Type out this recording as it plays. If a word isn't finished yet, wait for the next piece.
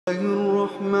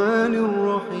الرحمن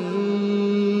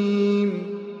الرحيم.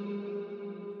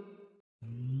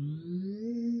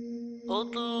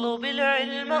 اطلب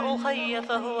العلم أخي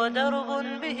فهو درب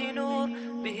به نور،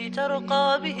 به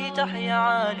ترقى به تحيا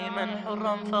عالما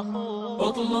حرا فخور.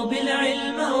 اطلب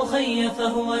العلم أخي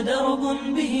فهو درب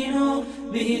به نور،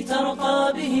 به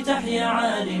ترقى به تحيا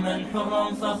عالما حرا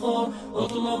فخور.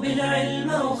 اطلب العلم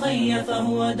أخي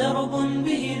فهو درب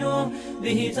به نور،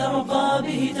 به ترقى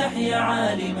به تحيا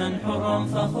عالما حرا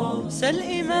فخور. سل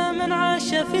إماما عاش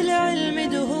في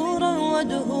العلم دهورا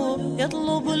ودهور،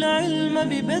 يطلب العلم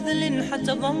ببذل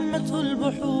حتى ضمته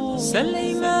البحور. سل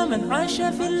إماما عاش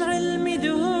في العلم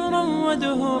دهورا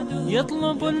ودهور،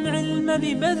 يطلب العلم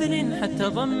ببذل حتى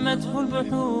ضمته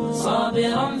البحور.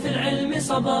 صابرا في العلم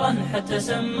صبرا حتى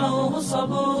سموه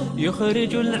الصبور،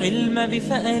 يخرج العلم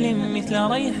بفأل مثل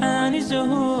ريحان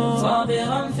الزهور.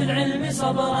 صابرا في العلم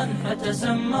صبرا حتى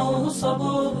سموه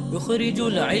الصبور، يخرج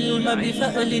العلم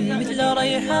بفأل مثل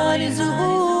ريحان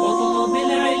الزهور. اطلب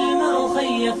العلم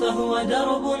أخي فهو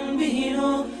درب به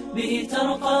نور، به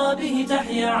ترقى به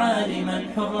تحيا عالما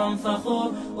حرا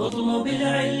فخور. اطلب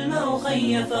العلم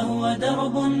أخي فهو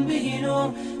درب به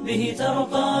نور، به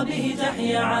ترقى به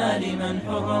تحيا عالما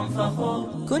حرا فخور.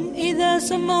 كن إذا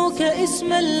سموك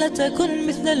اسما لتكن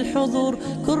مثل الحضور،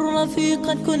 كن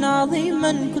رفيقا كن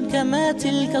عظيما كن كما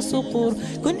تلك الصقور.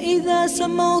 كن إذا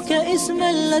سموك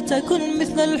اسما لتكن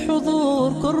مثل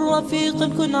الحضور، كن رفيقا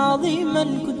كن عظيما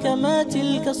كن كما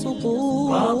تلك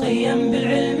الصقور. راقيا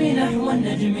بالعلم نحو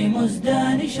النجم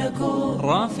مزدان شكور،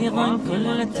 رافضا كل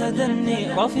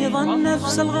التدني رافضا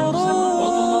نفس الغرور.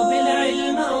 اطلب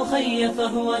العلم أخي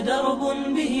فهو درب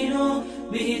به نور،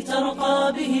 به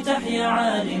ترقى به تحيا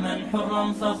عالما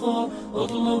حرا فخور.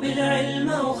 اطلب العلم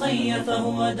أخي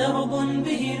فهو درب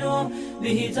به نور،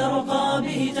 به ترقى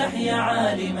به تحيا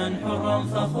عالما حرا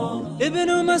فخور.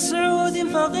 ابن مسعود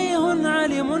فقيه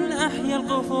علم أحيا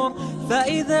القفور،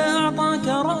 فإذا أعطاك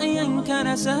رأيا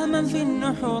كان سهما في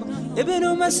النحور.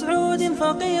 ابن مسعود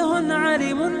فقيه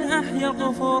علم أحيا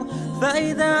القفور،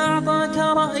 فإذا أعطاك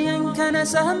رأيا كان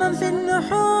سهما في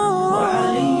النحور.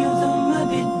 وعلي ثم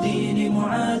بالدين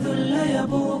معاذ لا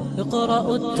يبور،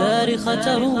 اقرأوا التاريخ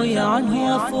تروي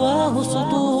عنه أفواه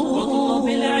سطور. اطلب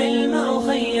العلم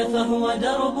أخي فهو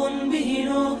درب به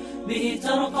نور، به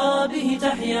ترقى به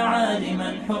تحيا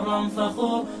عالما حرا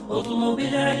فخور. اطلب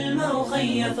العلم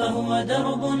أخي فهو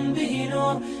درب به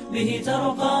نور، به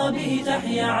ترقى به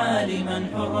تحيا عالما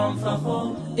حرا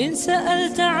فخور. إن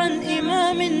سألت عن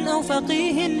إمام أو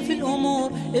فقيه في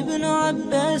الأمور، ابن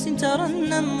عباس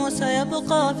ترنم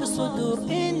وسيبقى في الصدور.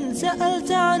 إن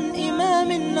سألت عن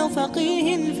إمام أو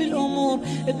فقيه في الأمور،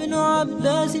 ابن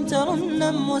عباس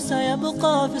ترنم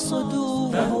وسيبقى في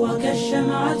الصدور. فهو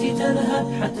كالشمعة تذهب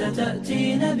حتى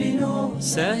تأتينا بنور،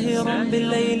 ساهر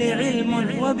بالليل علم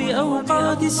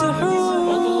وبأوقات سحور.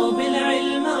 اطلب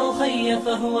العلم أخي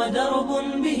فهو درب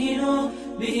به نور،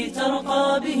 به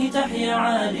ترقى به تحيا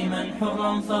عالما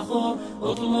حرا فخور.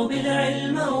 اطلب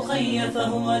العلم أخي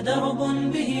فهو درب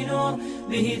به نور،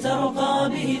 به ترقى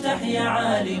به تحيا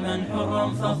عالما حرا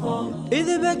فخور. إذ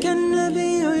بكى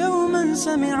النبي يوما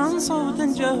سمعا صوتا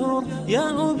جهور،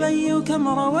 يا أبي كم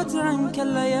روت عنك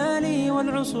الليالي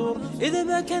والعصور. إذ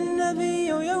بكى النبي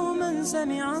يوما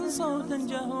سمعا صوتا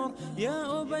جهور،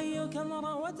 يا أبي كم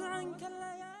روت عنك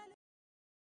الليالي.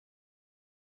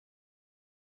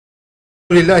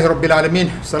 الحمد لله رب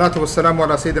العالمين، والصلاة والسلام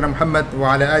على سيدنا محمد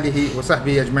وعلى آله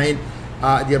وصحبه أجمعين.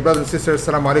 Dear brothers and sisters,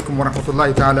 Assalamu alaikum wa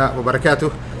rahmatullahi ta'ala wa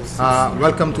barakatuh.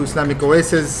 Welcome to Islamic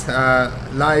Oasis,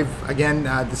 live again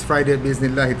this Friday,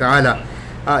 bi'iznillahi ta'ala.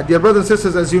 Dear brothers and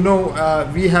sisters, as you know,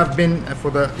 we have been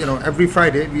every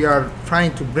Friday we are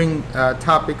trying to bring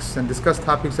topics and discuss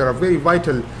topics that are very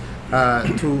vital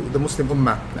to the Muslim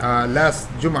Ummah. Last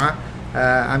Jum'ah,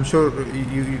 I'm sure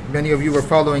many of you were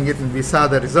following it, and we saw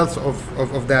the results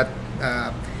of that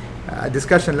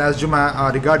discussion last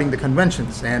Jum'ah regarding the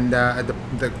conventions and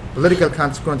the political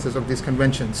consequences of these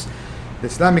conventions, the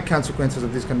Islamic consequences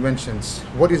of these conventions,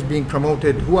 what is being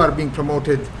promoted, who are being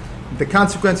promoted, the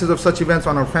consequences of such events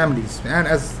on our families and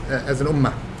as an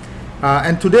Ummah.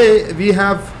 And today we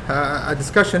have a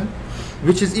discussion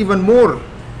which is even more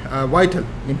vital,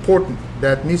 important,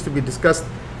 that needs to be discussed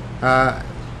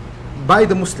by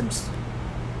the Muslims,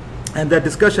 and that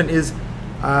discussion is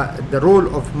the role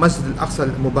of Masjid Al-Aqsa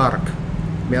Mubarak.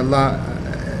 May Allah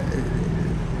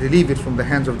relieve it from the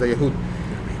hands of the Yahud.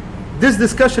 This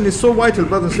discussion is so vital,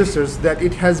 brothers and sisters, that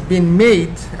it has been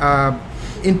made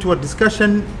into a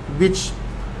discussion which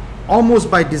almost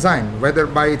by design, whether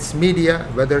by its media,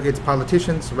 whether it's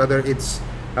politicians, whether it's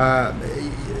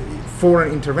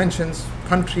foreign interventions,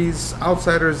 countries,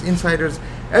 outsiders, insiders,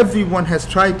 everyone has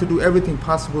tried to do everything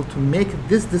possible to make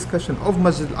this discussion of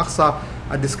Masjid Al-Aqsa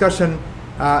a discussion,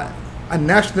 a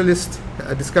nationalist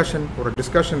discussion, or a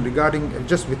discussion regarding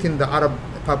just within the Arab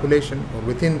population, or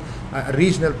within a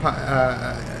regional,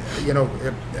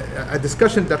 a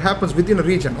discussion that happens within a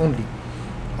region only.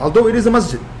 Although it is a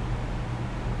masjid,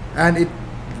 and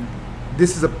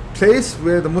this is a place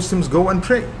where the Muslims go and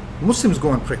pray. Muslims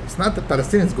go and pray. It's not that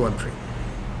Palestinians go and pray.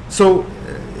 So,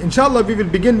 inshallah, we will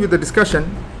begin with the discussion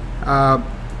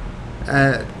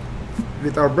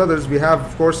with our brothers. We have,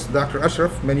 of course, Dr.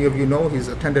 Ashraf. Many of you know he's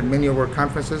attended many of our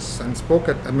conferences and spoke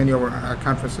at many of our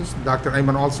conferences. Dr.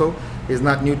 Ayman also is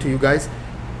not new to you guys.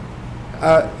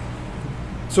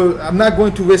 So I'm not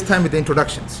going to waste time with the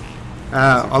introductions.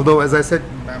 Although, as I said,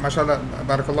 mashallah,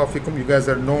 barakallahu fikum, you guys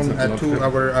are known to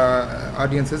our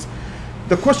audiences.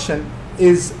 The question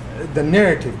is the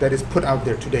narrative that is put out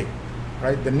there today,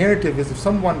 right? The narrative is, if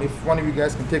one of you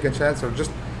guys can take a chance or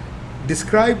just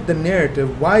describe the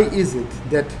narrative. Why is it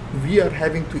that we are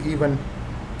having to even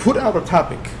put out a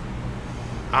topic,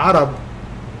 Arab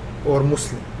or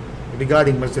Muslim,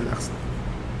 regarding Masjid Al-Aqsa?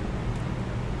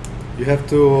 You have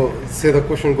to say the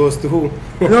question goes to who?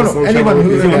 No,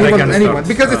 anyone.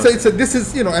 Because this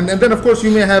is, and then of course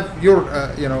you may have your,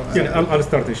 I'll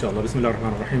start inshallah. Bismillah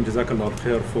ar-Rahman ar-Rahim. Jazakallah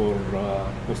khair for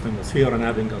hosting us here and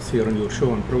having us here on your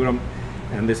show and program.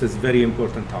 And this is very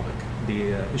important topic,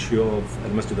 the issue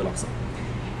of Masjid Al-Aqsa.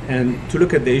 And to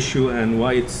look at the issue and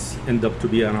why it's end up to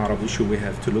be an Arab issue, we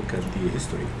have to look at the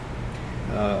history.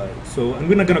 And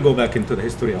we're not going to go back into the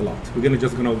history a lot. We're going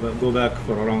to go back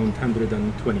for around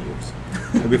 120 years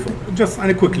before. Just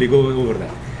quickly go over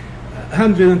that.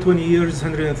 120 years,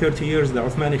 130 years, the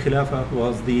Uthmani Khilafah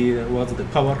was the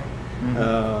power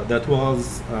that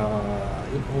was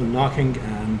knocking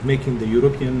and making the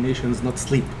European nations not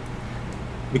sleep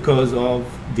because of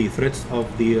the threats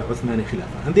of the Uthmani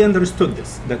Khilafah. And they understood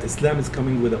this, that Islam is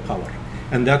coming with a power.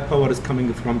 And that power is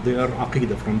coming from their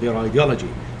aqidah, from their ideology.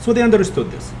 So they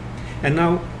understood this. And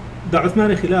now the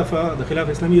Uthmani Khilafah, the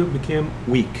Khilafah Islamiyah, became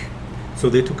weak. So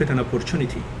they took it an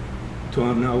opportunity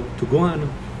to go and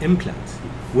implant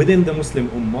within the Muslim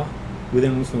Ummah,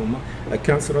 a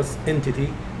cancerous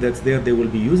entity that's there. They will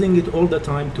be using it all the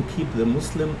time to keep the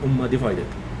Muslim Ummah divided.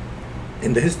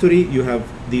 In the history, you have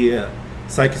the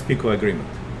Sykes-Picot Agreement,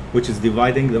 which is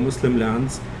dividing the Muslim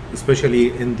lands,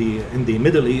 especially in the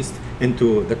Middle East,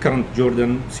 into the current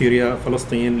Jordan, Syria,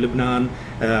 Palestine, Lebanon,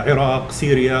 Iraq,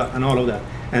 Syria, and all of that.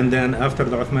 And then after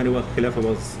the Uthmani Khilafah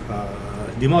was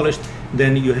demolished,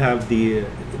 then you have the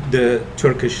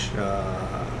Turkish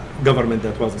government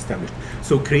that was established.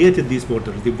 So created these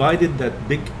borders, divided that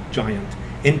big giant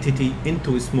entity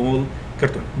into a small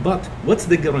cartoon. But what's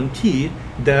the guarantee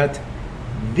that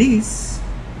these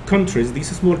countries, these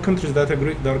small countries that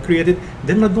are created,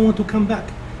 they're not going to come back?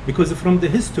 Because from the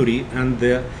history and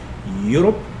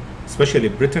Europe, especially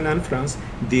Britain and France,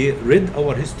 they read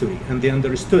our history and they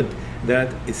understood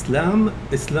that Islam,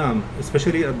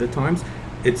 especially at the times,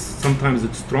 sometimes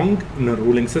it's strong in a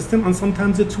ruling system and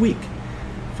sometimes it's weak.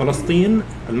 Palestine,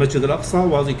 Masjid Al-Aqsa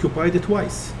was occupied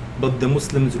twice, but the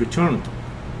Muslims returned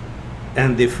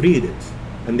and they freed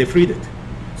it.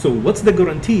 So what's the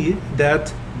guarantee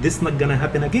that this is not going to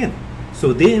happen again?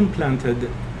 So they implanted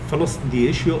the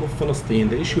issue of Palestine,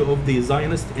 the issue of the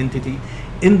Zionist entity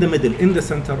in the middle, in the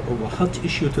center of a hot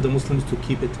issue to the Muslims to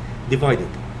keep it divided.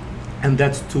 And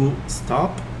that's to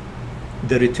stop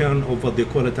the return of what they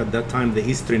call it at that time, the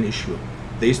Eastern issue.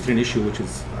 The Eastern issue,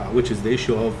 which is the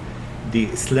issue of the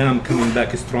Islam coming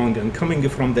back strong and coming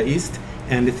from the East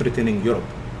and threatening Europe.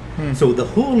 So the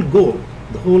whole goal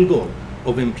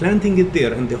of implanting it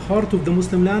there in the heart of the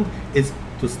Muslim land is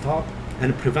to stop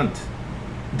and prevent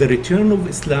the return of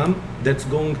Islam that's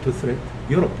going to threat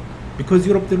Europe. Because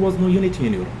Europe, there was no unity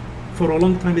in Europe. For a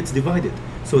long time it's divided.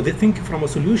 So they think from a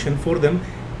solution for them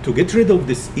to get rid of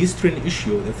this Eastern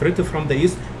issue, the threat from the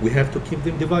East, we have to keep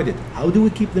them divided. How do we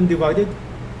keep them divided?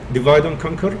 Divide and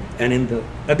conquer, and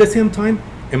at the same time,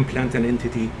 implant an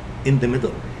entity in the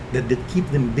middle that keep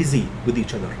them busy with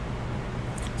each other.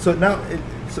 So now,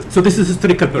 so this is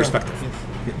historical perspective.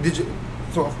 Yeah.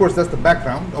 So of course that's the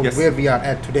background of where we are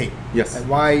at today. Yes. And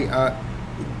why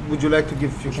would you like to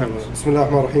give a few comments? Bismillah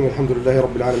ar-Rahman ar-Rahim. Alhamdulillahi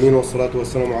Rabbil Alameen wa salatu wa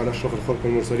salamu ala ashraf al-khalq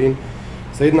wal-mursaleen.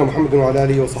 سيدنا محمد وعلى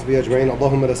آله وصحبه أجمعين.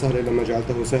 اللهم لا سهل إلا ما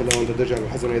جعلته سهلا وأنت تجعل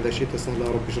الحزن إذا شئت سهلا.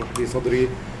 رب اشرح لي صدري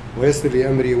ويسر لي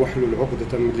أمري واحلل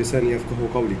عقدة من لساني يفقهوا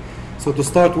قولي. So to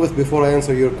start with, before I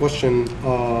answer your question,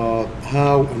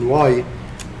 how and why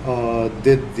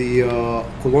did the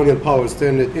colonial powers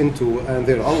turn it into, and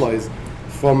their allies,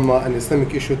 from an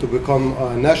Islamic issue to become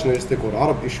a nationalistic or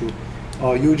Arab issue?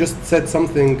 You just said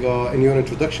something in your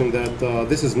introduction that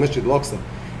this is Masjid Al-Aqsa.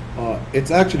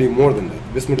 It's actually more than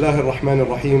that. Bismillah ar-Rahman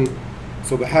ar-Rahim.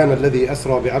 سبحان الذي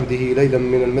أسرى بعبده ليلا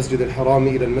من المسجد الحرام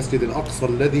إلى المسجد الأقصى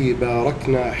الذي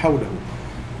باركنا حوله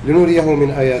لنريه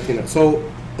من آياتنا. So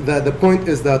the point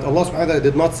is that Allah subhanahu wa ta'ala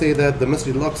did not say that the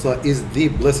Masjid Al-Aqsa is the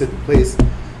blessed place.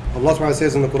 Allah subhanahu wa ta'ala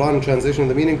says in the Quran in translation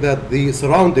the meaning that the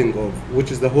surrounding of,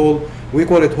 which is the whole, we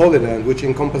call it Holy Land, which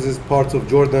encompasses parts of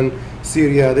Jordan,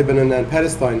 Syria, Lebanon and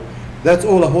Palestine. That's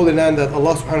all a holy land that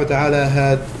Allah subhanahu wa ta'ala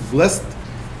had blessed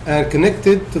and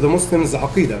connected to the Muslims'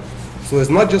 aqidah. So it's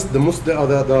not just the Masjid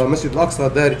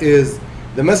Al-Aqsa that is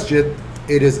the masjid,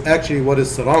 it is actually what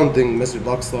is surrounding Masjid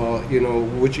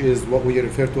Al-Aqsa, which is what we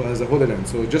refer to as a holy land.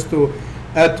 So just to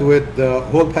add to it, the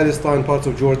whole Palestine, parts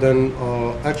of Jordan,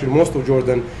 actually most of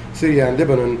Jordan, Syria and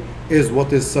Lebanon is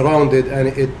what is surrounded,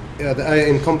 and the ayah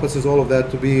encompasses all of that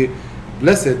to be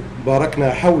blessed,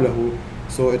 barakna hawlahu.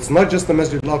 So it's not just the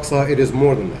Masjid Al-Aqsa, it is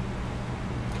more than that.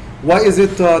 Why is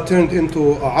it turned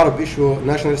into an Arab issue,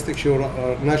 nationalistic issue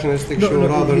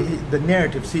rather? The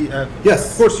narrative. See,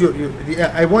 yes. Of course,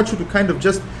 I want you to kind of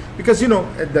just, because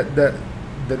the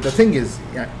thing is,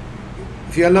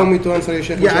 if you allow me to answer your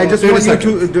question. Yeah, I just want you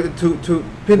to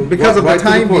pin, because of the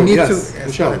time we need to.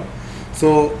 Inshallah.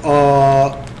 So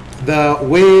the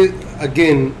way,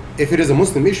 again, if it is a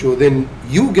Muslim issue, then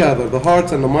you gather the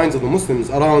hearts and the minds of the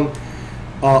Muslims around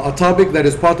a topic that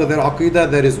is part of their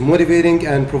aqidah, that is motivating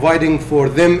and providing for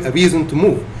them a reason to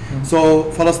move.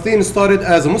 So Palestine started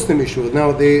as a Muslim issue.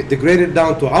 Now they degraded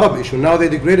down to Arab issue. Now they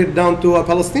degraded down to a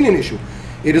Palestinian issue.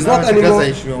 It is not anymore. Gaza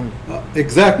issue only.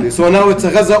 Exactly. So now it's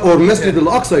a Gaza or Masjid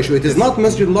Al-Aqsa issue. It is not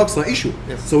Masjid Al-Aqsa issue.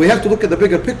 Yes. So we have to look at the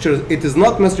bigger picture. It is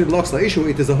not Masjid Al-Aqsa issue.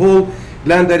 It is a whole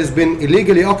land that has been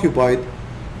illegally occupied,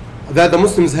 that the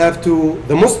Muslims have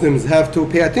to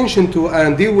pay attention to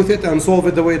and deal with it and solve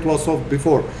it the way it was solved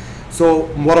before. So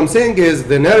what I'm saying is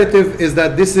the narrative is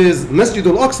that this is Masjid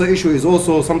Al-Aqsa issue is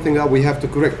also something that we have to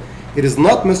correct. It is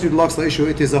not Masjid Al-Aqsa issue.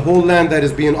 It is a whole land that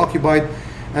is being occupied.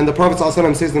 And the Prophet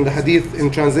ﷺ says in the hadith in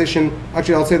translation,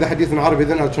 actually I'll say the hadith in Arabic,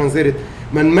 then I'll translate it.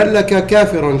 من ملك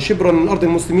كافرا شبرا من أرض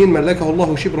المسلمين ملكه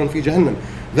الله شبرا في جهنم.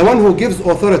 The one who gives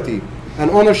authority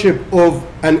and ownership of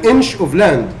an inch of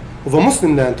land, of a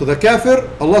Muslim land, to the kafir,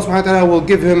 Allah subhanahu wa ta'ala will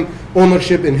give him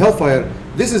ownership in hellfire.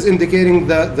 This is indicating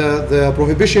the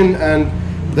prohibition and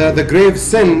the grave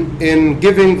sin in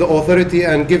giving the authority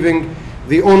and giving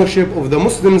the ownership of the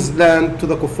Muslims' land to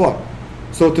the kuffar.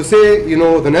 So to say,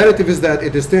 the narrative is that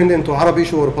it is turned into Arab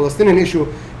issue or a Palestinian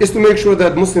issue is to make sure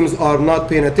that Muslims are not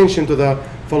paying attention to the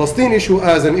Palestine issue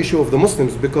as an issue of the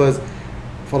Muslims, because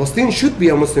Palestine should be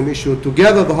a Muslim issue to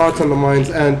gather the hearts and the minds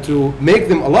and to make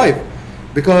them alive.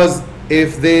 Because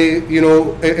if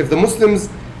if the Muslims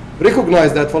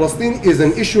recognize that Palestine is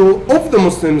an issue of the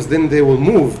Muslims, then they will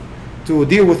move to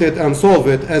deal with it and solve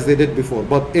it as they did before.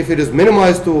 But if it is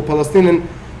minimized to Palestinian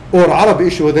or Arab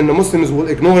issue, then the Muslims will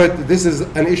ignore it. This is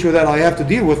an issue that I have to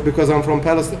deal with because I'm from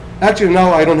Palestine. Actually,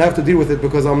 now I don't have to deal with it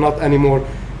because I'm not anymore,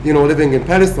 living in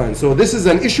Palestine. So this is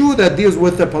an issue that deals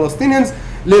with the Palestinians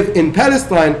live in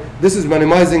Palestine. This is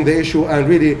minimizing the issue and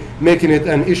really making it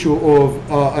an issue of,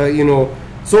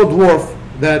 so dwarf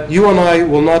that you and I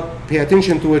will not pay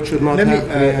attention to it, should not have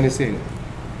any say.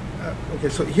 Okay,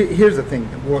 so here's the thing.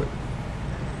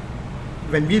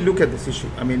 When we look at this issue,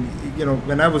 I mean,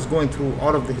 when I was going through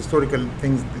all of the historical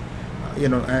things,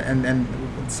 and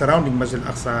surrounding Masjid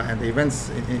Al-Aqsa and the events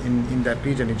in that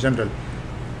region in general,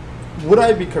 would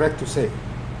I be correct to say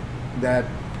that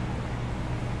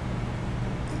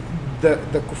the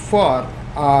kuffar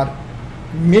are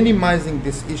minimizing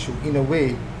this issue in a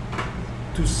way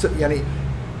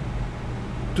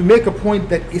to make a point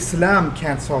that Islam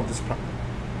can't solve this problem?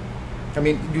 I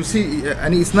mean, you see,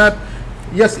 and it's not.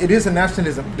 Yes, it is a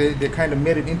nationalism. They kind of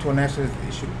made it into a nationalist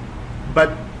issue.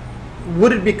 But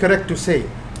would it be correct to say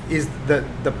is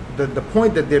the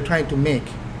point that they're trying to make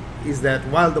is that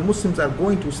while the Muslims are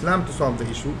going to Islam to solve the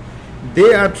issue,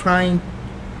 they are trying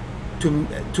to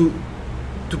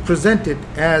present it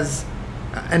as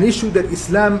an issue that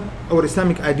Islam or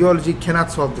Islamic ideology cannot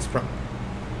solve this problem?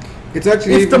 It's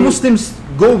actually, if the Muslims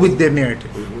go with their narrative,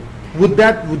 would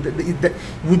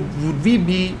we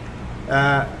be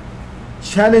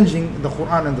challenging the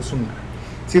Quran and the Sunnah?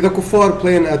 See, the kuffar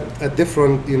playing at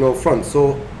different fronts.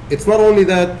 So it's not only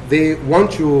that they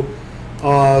want you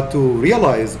to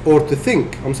realize or to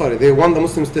think, they want the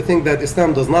Muslims to think that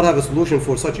Islam does not have a solution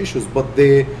for such issues, but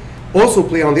they also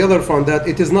play on the other front that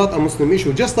it is not a Muslim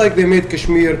issue. Just like they made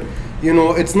Kashmir,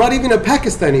 it's not even a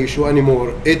Pakistani issue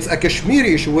anymore. It's a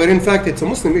Kashmiri issue where in fact it's a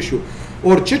Muslim issue.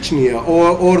 Or Chechnya,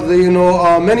 or the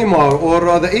Myanmar,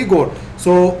 or the Uyghur.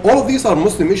 So all of these are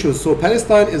Muslim issues. So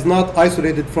Palestine is not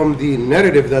isolated from the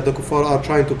narrative that the kuffar are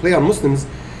trying to play on Muslims.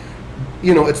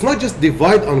 You know, it's not just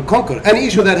divide and conquer. Any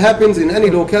issue that happens in any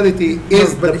locality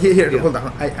is. But here, hold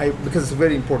on. Because it's a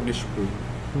very important issue.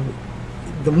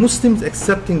 The Muslims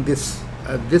accepting this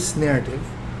this narrative,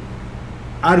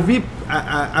 are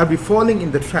we falling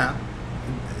in the trap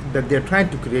that they're trying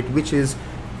to create, which is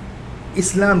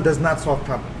Islam does not solve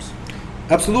problems?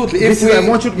 Absolutely. I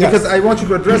want you because I want you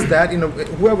to address that. You know,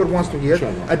 whoever wants to hear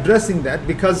addressing that,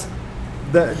 because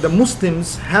the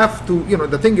Muslims have to. You know,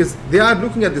 the thing is, they are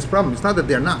looking at this problem. It's not that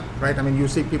they're not, right? I mean, you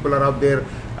see people are out there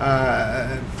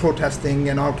protesting,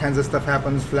 and all kinds of stuff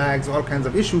happens, flags, all kinds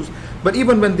of issues. But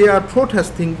even when they are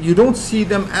protesting, you don't see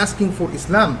them asking for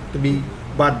Islam to be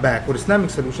brought back or Islamic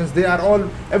solutions. They are all,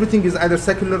 everything is either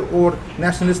secular or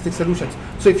nationalistic solutions.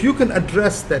 So if you can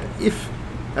address that, if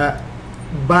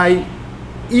by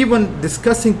even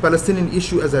discussing Palestinian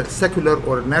issue as a secular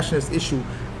or nationalist issue,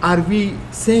 are we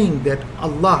saying that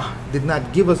Allah did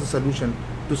not give us a solution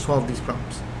to solve these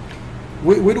problems?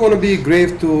 We don't want to be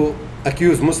grave to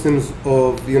accuse Muslims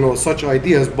of, you know, such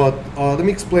ideas, but let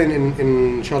me explain in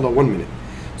inshallah 1 minute.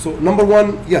 So number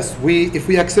one, yes, if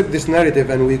we accept this narrative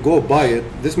and we go by it,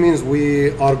 this means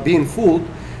we are being fooled,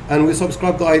 and we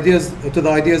subscribe to the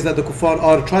ideas that the kuffar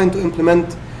are trying to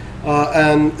implement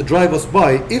and drive us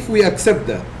by. If we accept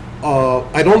that,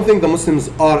 I don't think the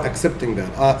Muslims are accepting that.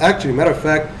 Actually, matter of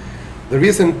fact, the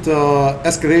recent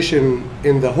escalation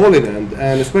in the Holy Land,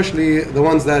 and especially the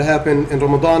ones that happened in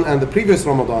Ramadan and the previous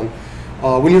Ramadan,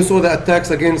 when you saw the attacks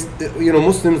against, you know,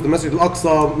 Muslims, the Masjid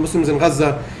Al-Aqsa, Muslims in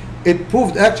Gaza, it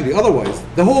proved actually otherwise.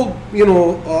 The whole, you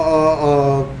know,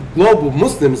 globe of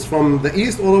Muslims from the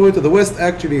east all the way to the west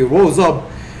actually rose up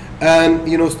and,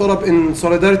 you know, stood up in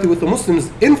solidarity with the Muslims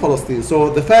in Palestine.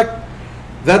 So the fact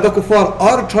that the kuffar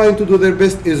are trying to do their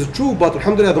best is true, but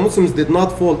alhamdulillah, the Muslims did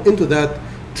not fall into that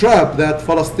trap that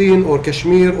Palestine or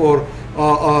Kashmir or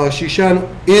Shishan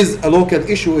is a local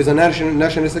issue, is a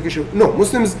nationalistic issue. No,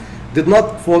 Muslims did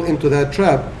not fall into that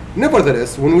trap.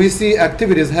 Nevertheless, when we see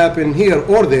activities happen here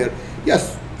or there,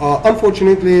 yes,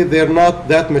 unfortunately, they're not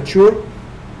that mature,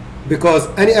 because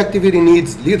any activity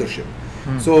needs leadership.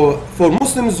 So for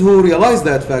Muslims who realize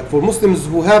that fact, for Muslims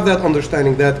who have that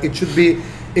understanding that it should be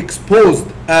exposed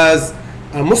as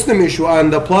a Muslim issue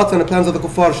and the plots and the plans of the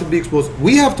kuffar should be exposed,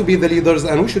 we have to be the leaders,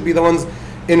 and we should be the ones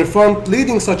in front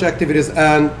leading such activities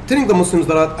and telling the Muslims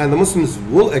that, and the Muslims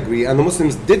will agree, and the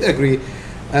Muslims did agree.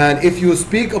 And if you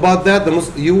speak about that,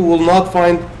 you will not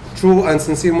find true and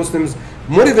sincere Muslims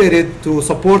motivated to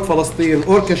support Palestine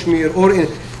or Kashmir or,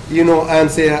 you know,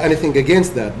 and say anything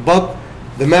against that. But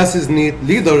the masses need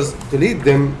leaders to lead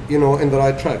them, you know, in the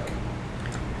right track.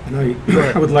 And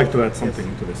I would like to add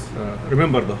something to this.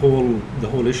 Remember the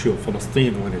whole issue of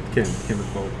Palestine when it came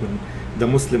about, when the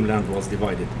Muslim land was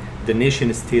divided, the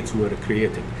nation states were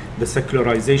created, the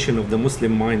secularization of the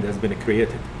Muslim mind has been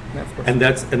created. And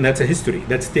that's a history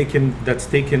that's taken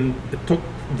it took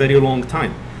very long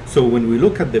time. So when we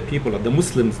look at the people, at the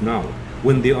Muslims now,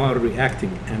 when they are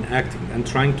reacting and acting and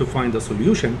trying to find a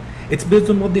solution, it's based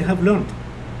on what they have learned,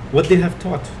 what they have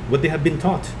taught, what they have been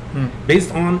taught,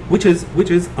 based on which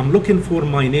is I'm looking for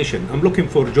my nation, I'm looking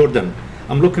for Jordan,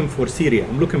 I'm looking for Syria,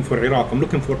 I'm looking for Iraq, I'm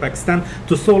looking for Pakistan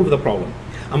to solve the problem.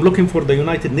 I'm looking for the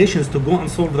United Nations to go and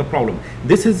solve the problem.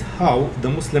 This is how the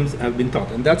Muslims have been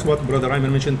taught. And that's what Brother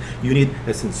Ayman mentioned. You need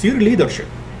a sincere leadership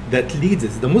that leads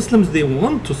us. The Muslims, they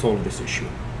want to solve this issue.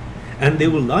 And they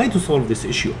will lie to solve this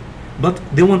issue. But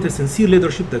they want a sincere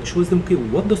leadership that shows them, okay,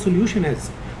 what the solution is.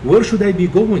 Where should I be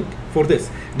going for this?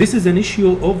 This is an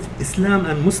issue of Islam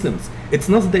and Muslims. It's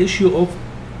not the issue of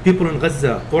people in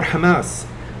Gaza or Hamas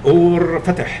or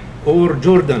Fatah or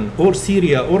Jordan or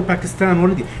Syria or Pakistan or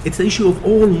India. It's the issue of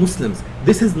all Muslims.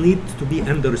 This is need to be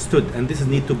understood, and this is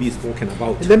need to be spoken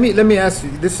about. Let me ask you,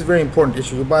 this is a very important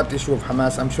issue. You brought the issue of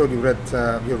Hamas. I'm sure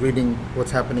you're reading what's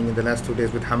happening in the last 2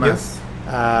 days with Hamas.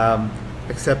 Yes.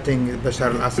 Accepting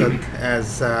Bashar al-Assad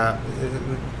as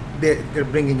they're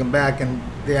bringing him back, and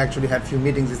they actually had few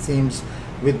meetings, it seems,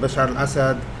 with Bashar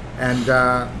al-Assad, and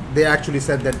they actually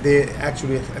said that they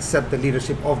actually accept the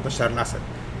leadership of Bashar al-Assad.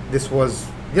 This was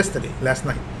yesterday, last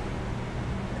night.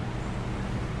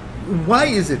 Why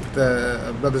is it,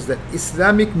 brothers, that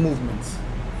Islamic movements,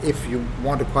 if you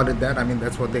want to call it that, I mean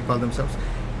that's what they call themselves,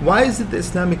 why is it the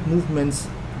Islamic movements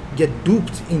get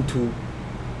duped into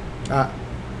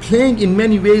playing in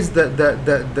many ways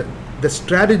the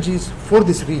strategies for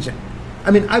this region?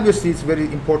 I mean, obviously it's a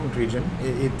very important region.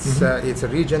 It's a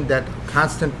region that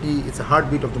constantly, it's a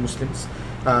heartbeat of the Muslims.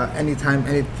 anytime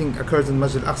anything occurs in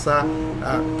Masjid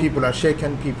Al-Aqsa, people are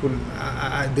shaken. People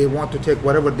they want to take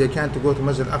whatever they can to go to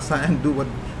Masjid Al-Aqsa and do what,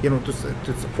 you know, to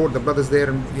support the brothers there,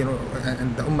 and, you know,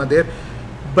 and the Ummah there.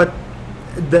 But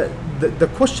the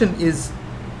question is,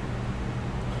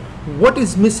 what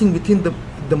is missing within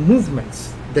the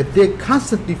movements that they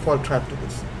constantly fall trap to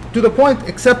this, to the point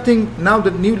accepting now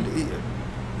the new,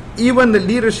 even the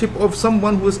leadership of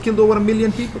someone who has killed over 1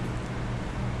 million people?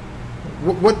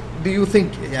 What do you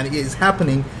think is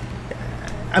happening?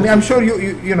 I mean, I'm sure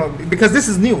you know, because this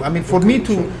is new. I mean, for me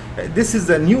to, this is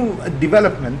a new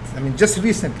development. I mean, just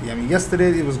recently. I mean,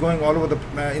 yesterday it was going all over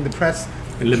in the press.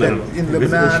 In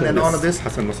Lebanon and all of this.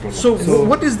 So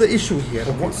what is the issue here?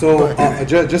 Okay. So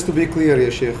just to be clear, ya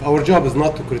Sheikh, our job is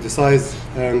not to criticize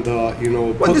and you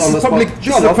know, well, put this on is the public, spot.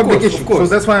 this is a public issue. So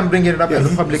that's why I'm bringing it up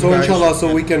as a public issue. So inshallah, issue.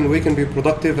 so we can be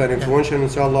productive and influential,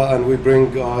 inshallah, and we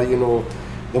bring you know,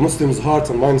 the Muslims' hearts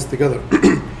and minds together.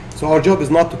 So our job is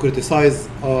not to criticize,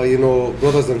 you know,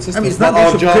 brothers and sisters. I mean, it's not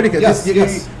our job. Yes.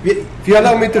 If you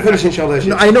allow me to finish, inshallah.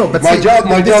 No, I know, but my job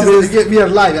is we are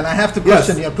live, and I have to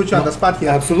question you and put you on the spot here.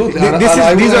 Absolutely.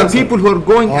 These are people who are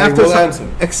going after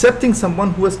accepting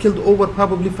someone who has killed over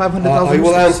probably 500,000. I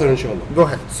will answer, inshallah. Go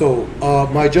ahead. So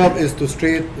my job is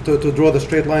to draw the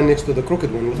straight line next to the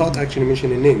crooked one without actually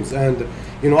mentioning names. And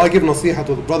you know, I give nasiha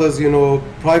to the brothers, you know,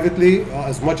 privately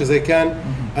as much as I can.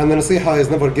 And the nasiha is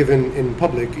never given in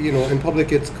public. You know, in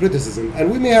public it's criticism,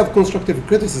 and we may have constructive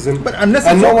criticism, but unless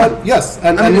and it's no open. one, yes,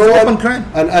 and I mean, no it's one, open crime.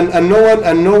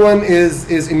 and no one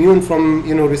is immune from,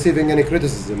 you know, receiving any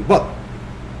criticism. But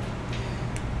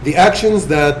the actions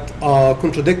that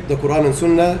contradict the Quran and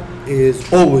Sunnah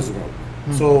is always wrong.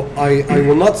 So I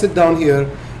will not sit down here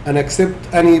and accept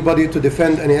anybody to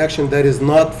defend any action that is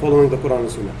not following the Quran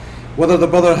and Sunnah. Whether the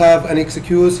brother have any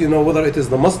excuse, you know, whether it is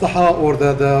the maslaha or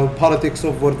the politics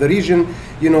of the region,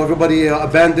 you know, everybody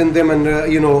abandon them, and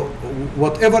you know,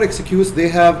 whatever excuse they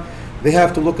have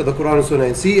to look at the Quran and Sunnah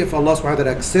and see if Allah subhanahu wa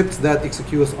ta'ala accepts that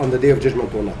excuse on the Day of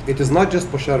Judgment or not. It is not just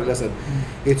Bashar al-Assad,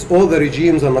 it's all the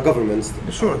regimes and the governments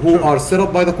who are set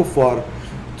up by the kuffar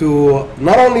to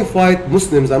not only fight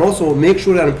Muslims and also make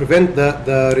sure and prevent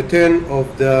the return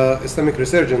of the Islamic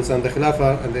resurgence and the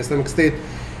Khilafah and the Islamic State.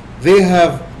 They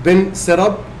have been set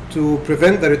up to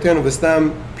prevent the return of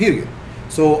Islam, period.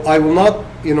 So I will not,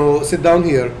 you know, sit down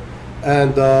here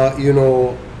and, you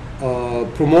know,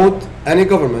 promote any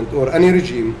government or any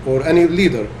regime or any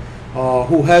leader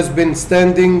who has been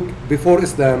standing before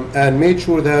Islam and made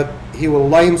sure that he will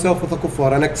ally himself with the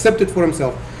kuffar and accept it for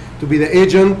himself to be the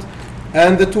agent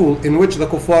and the tool in which the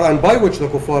kuffar and by which the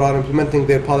kuffar are implementing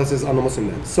their policies on the Muslim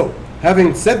lands. So,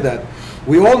 having said that,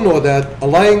 we all know that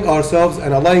allying ourselves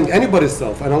and allying anybody's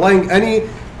self and allying any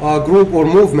group or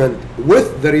movement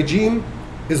with the regime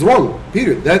is wrong,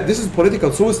 period. This is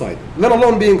political suicide, let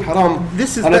alone being haram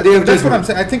on a day of judgment. That's what I'm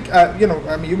saying. I think, you know,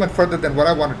 I mean, you went further than what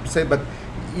I wanted to say, but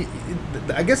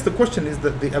I guess the question is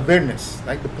the awareness,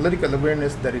 like the political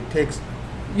awareness that it takes,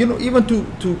 you know, even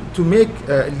to make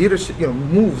leadership, you know,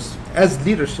 moves as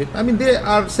leadership. I mean, they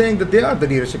are saying that they are the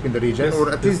leadership in the region,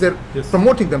 or at least they're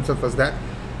promoting themselves as that.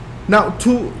 Now,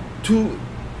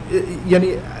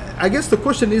 I guess the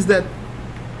question is that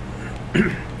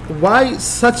why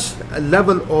such a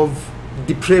level of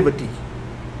depravity?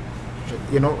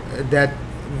 You know, that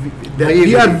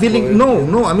we are willing.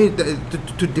 No. I mean,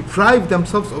 to deprive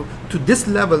themselves of, to this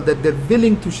level that they're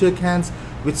willing to shake hands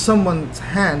with someone's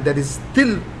hand that is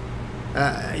still,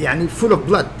 full of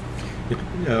blood.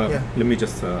 Let me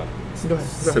just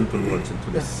simple words into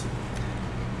this.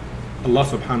 Allah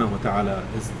subhanahu wa ta'ala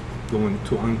is going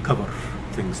to uncover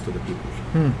things to the people.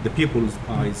 The people's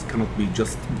eyes cannot be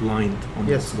just blind on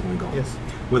what's going on.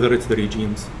 Whether it's the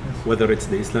regimes, whether it's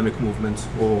the Islamic movements,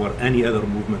 or any other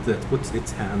movement that puts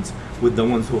its hands with the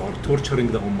ones who are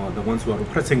torturing the Ummah, the ones who are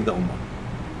oppressing the Ummah.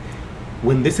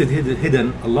 When this is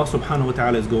hidden, Allah subhanahu wa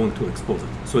ta'ala is going to expose it.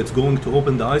 So it's going to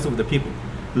open the eyes of the people.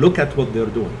 Look at what they're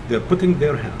doing. They're putting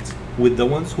their hands with the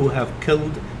ones who have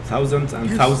killed thousands and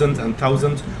thousands and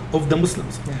thousands of the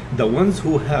Muslims. The ones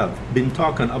who have been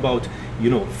talking about, you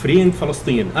know, freeing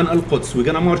Palestine and Al-Quds. We're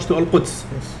gonna march to Al-Quds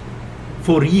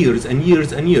for years and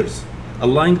years and years,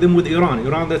 allying them with Iran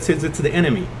that says it's the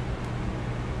enemy.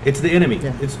 It's the enemy.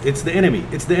 It's the enemy.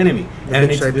 It's the enemy.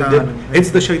 And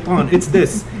it's the shaitan. It's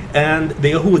this. And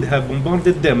the Yahud have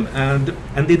bombarded them, and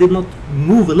they did not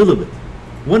move a little bit.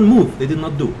 One move they did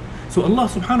not do. So Allah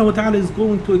subhanahu wa ta'ala is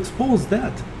going to expose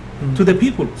that to the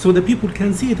people, so the people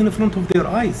can see it in front of their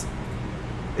eyes.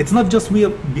 It's not just we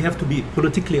have to be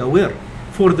politically aware.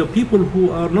 For the people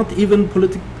who are not even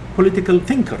political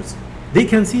thinkers, they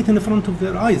can see it in front of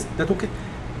their eyes that, okay,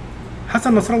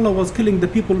 Hassan Nasrallah was killing the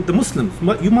people, the Muslims.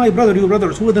 My brother, your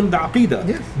brothers, who are in the Aqidah.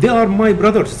 Yes. They are my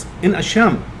brothers in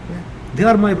Asham. They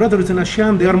are my brothers in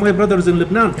Asham. They are my brothers in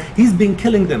Lebanon. He's been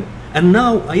killing them. And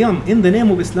now I am, in the name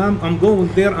of Islam, I'm going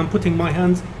there, I'm putting my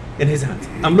hands in his hands.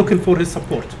 I'm looking for his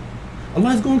support.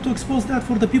 Allah is going to expose that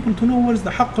for the people to know where's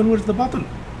the haqq and where's the batil.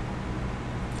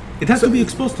 It has to be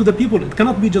exposed to the people. It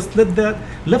cannot be just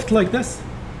left like this.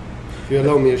 If you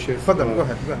allow me, Sheikh. Go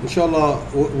ahead. Inshallah,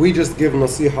 we just give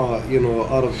nasiha,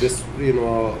 out of this,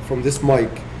 from this mic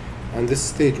and this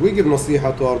stage. We give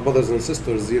nasiha to our brothers and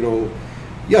sisters,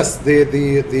 Yes,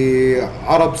 the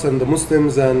Arabs and the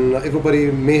Muslims and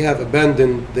everybody may have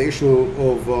abandoned the issue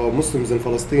of Muslims in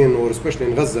Palestine or especially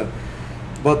in Gaza.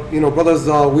 But, brothers,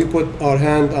 we put our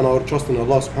hand and our trust in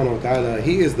Allah subhanahu wa ta'ala.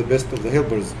 He is the best of the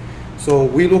helpers. So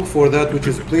we look for that which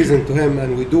is pleasing to Him,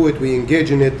 and we do it, we engage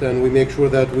in it, and we make sure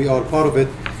that we are part of it.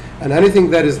 And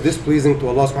anything that is displeasing to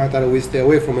Allah subhanahu wa ta'ala, we stay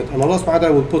away from it. And Allah subhanahu wa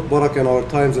ta'ala will put barakah in our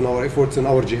times, in our efforts, in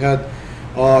our jihad,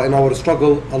 in our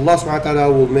struggle. Allah subhanahu wa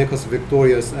ta'ala will make us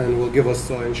victorious and will give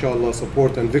us, inshallah,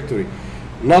 support and victory.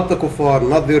 Not the kuffar,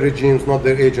 not their regimes, not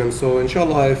their agents. So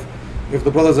inshallah, if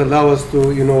the brothers allow us to,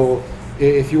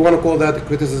 if you want to call that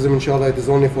criticism, inshallah, it is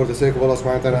only for the sake of Allah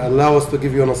subhanahu wa ta'ala. Allow us to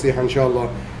give you a nasiha, inshallah.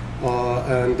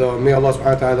 And may Allah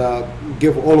subhanahu wa ta'ala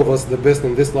give all of us the best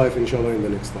in this life, inshallah, in the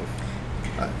next life.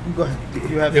 Go ahead.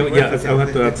 You have I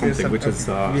have to add something, which is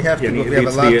we have to go. We have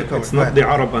a lot to cover. It's not the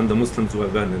Arab and the Muslims who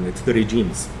abandon, it's the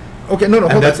regimes. Okay, no,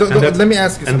 hold on. Let me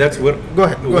ask you something. And that's where go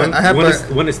ahead. I have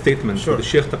one statement. Sure. The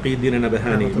Sheikh Taqi Din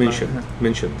Nabahani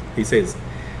mentioned. He says,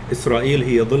 إسرائيل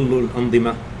هي ظل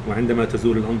الأنظمة وعندما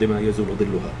تزول الأنظمة يزول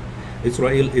ظلها.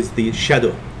 Israel is the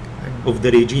shadow of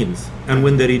the regimes, and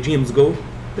when the regimes go,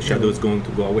 the shadow is going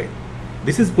to go away.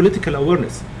 This is political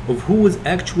awareness of who is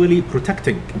actually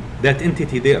protecting that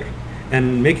entity there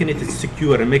and making it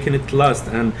secure and making it last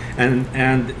and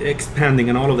expanding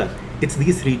and all of that. It's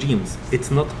these regimes.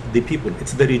 It's not the people.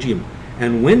 It's the regime.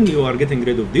 And when you are getting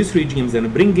rid of these regimes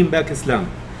and bringing back Islam,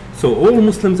 so all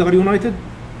Muslims are united,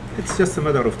 it's just a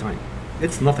matter of time.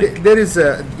 It's nothing. There is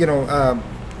a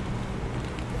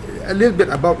little bit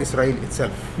about Israel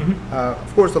itself.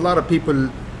 Of course, a lot of people,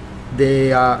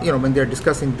 they when they're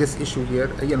discussing this issue here,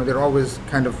 they're always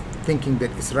kind of thinking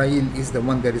that Israel is the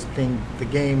one that is playing the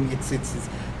game. It's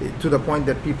to the point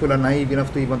that people are naive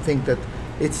enough to even think that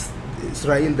it's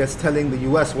Israel that's telling the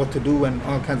U.S. what to do and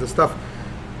all kinds of stuff.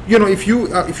 If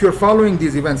you're following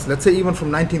these events, let's say even from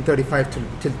 1935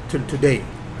 till today,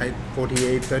 right?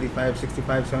 48, 35,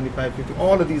 65, 75, 50,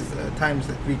 all of these times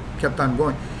that we kept on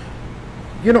going.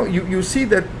 You see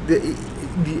that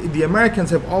the Americans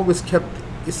have always kept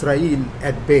Israel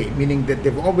at bay, meaning that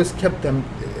they've always kept them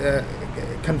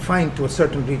confined to a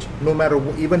certain region, no matter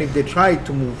even if they tried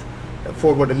to move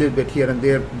forward a little bit here and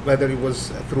there, whether it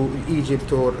was through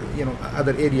Egypt or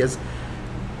other areas.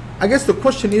 I guess the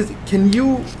question is, can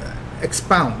you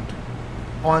expound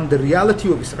on the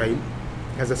reality of Israel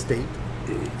as a state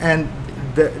and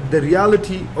the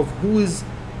reality of who is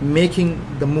making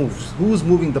the moves, who is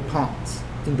moving the pawns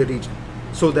in the region,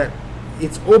 so that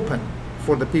it's open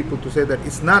for the people to say that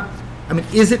it's not,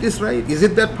 is it Israel? Is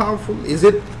it that powerful? Is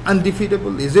it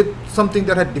undefeatable? Is it something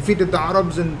that had defeated the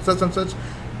Arabs and such?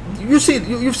 You've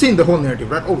seen the whole narrative,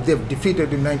 right? Oh, they've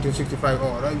defeated in 1965.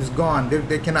 Oh, it's gone.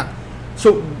 They cannot.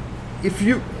 So, if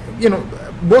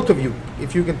both of you,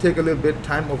 if you can take a little bit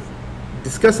time of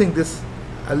discussing this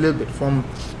a little bit from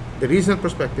the regional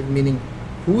perspective, meaning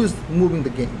who is moving the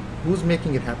game, who's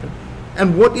making it happen,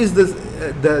 and what is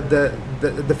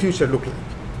the future look like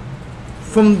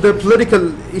from the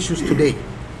political issues today?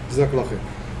 Jazakallah khair.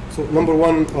 So number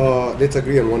one, let's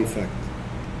agree on one fact.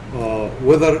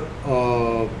 Whether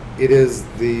it is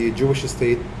the Jewish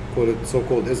state,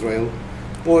 so-called Israel,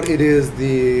 or it is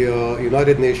the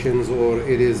United Nations, or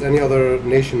it is any other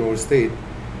nation or state,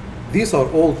 these are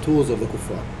all tools of the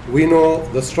kuffar. We know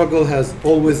the struggle has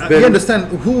always been. You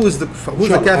understand who is the kuffar? Who's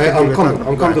the kafir? I'm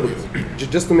coming to the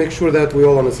just to make sure that we're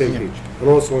all on the same page, and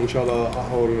also, inshallah,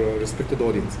 our respected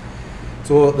audience.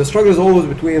 So the struggle is always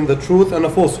between the truth and the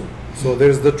falsehood. So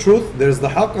there's the truth, there's the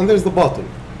haqq, and there's the batil.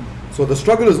 So the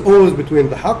struggle is always between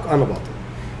the haqq and the batil.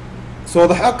 So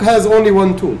the haqq has only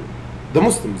one tool, the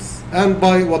Muslims, and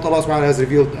by what Allah subhanahu wa ta'ala has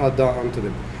revealed unto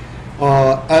them.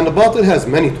 And the batil has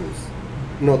many tools.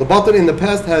 The batil in the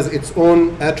past has its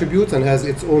own attributes and has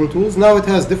its own tools. Now it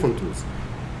has different tools.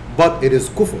 But it is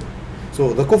kufr.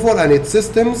 So the kufr and its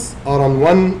systems are on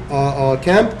one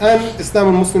camp, and Islam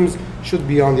and Muslims should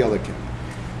be on the other camp.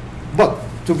 But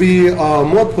to be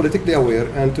more politically aware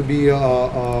and to be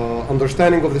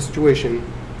understanding of the situation,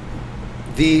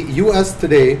 the U.S.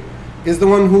 today is the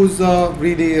one who's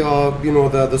really, you know,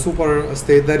 the super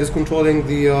state that is controlling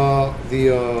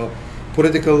the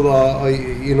political,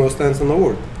 you know, stance in the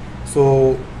world.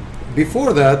 So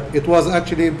before that, it was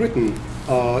actually Britain,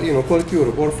 you know, call it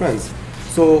Europe or France.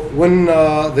 So when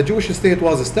the Jewish state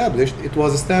was established, it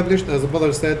was established, as the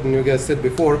brother said, and you guys said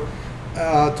before,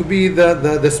 to be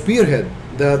the spearhead,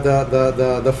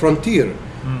 the frontier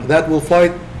that will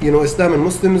fight, you know, Islam and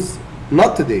Muslims,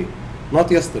 not today,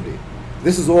 not yesterday.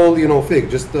 This is all, you know,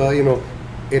 fake. Just, you know,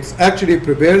 it's actually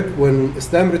prepared when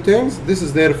Islam returns. This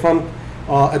is their front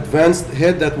advanced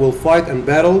head that will fight and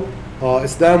battle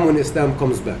Islam when Islam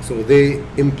comes back. So they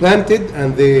implanted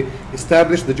and they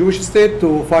established the Jewish state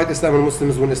to fight Islam and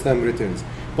Muslims when Islam returns.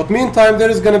 But meantime,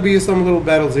 there is going to be some little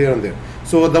battles here and there.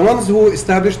 So the ones who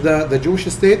established the Jewish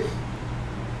state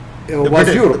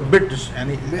was Europe. British.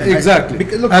 Exactly.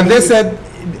 Look, and they said,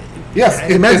 yes,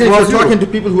 imagine it was you're talking to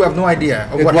people who have no idea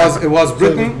of what happened. It was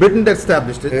Britain. So Britain that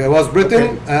established it. It was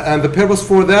Britain, and the purpose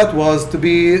for that was to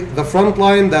be the front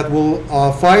line that will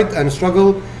fight and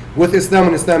struggle with Islam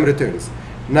when Islam returns.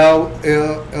 Now,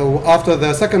 after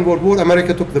the Second World War,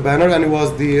 America took the banner, and it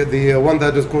was the one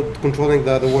that is controlling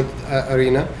the world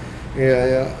arena.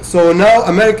 So now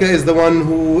America is the one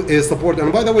who is supporting.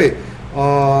 And by the way,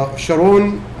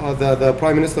 Sharon, the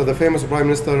prime minister, the famous prime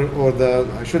minister, or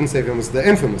I shouldn't say famous, the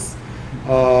infamous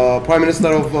prime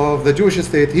minister of the Jewish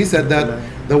state, he said that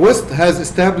the West has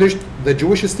established the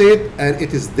Jewish state and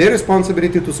it is their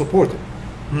responsibility to support it.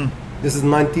 This is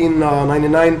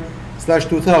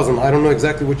 1999/2000. I don't know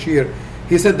exactly which year.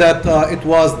 He said that it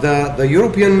was the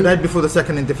European... Right before the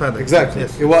Second Intifada. Exactly.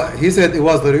 Yes. He said it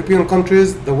was the European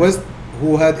countries, the West,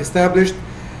 who had established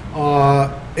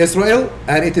Israel,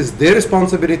 and it is their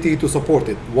responsibility to support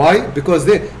it. Why? Because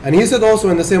and he said also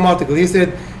in the same article, he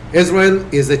said Israel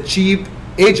is a cheap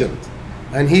agent.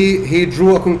 And he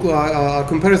drew a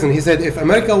comparison. He said if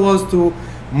America was to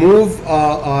move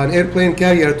an airplane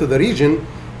carrier to the region,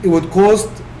 it would cost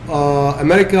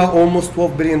America almost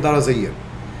 $12 billion a year.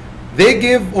 They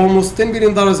give almost $10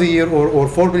 billion a year or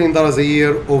 $4 billion a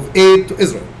year of aid to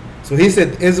Israel. So he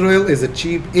said Israel is a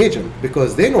cheap agent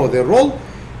because they know their role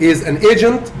is an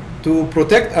agent to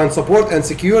protect and support and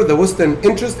secure the Western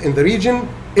interest in the region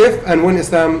if and when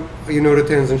Islam, you know,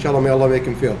 returns. Inshallah, may Allah make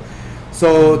him feel.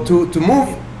 So to move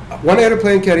one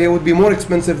airplane carrier would be more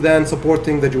expensive than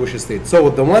supporting the Jewish state. So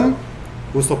the one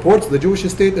who supports the Jewish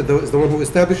state is the one who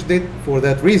established it for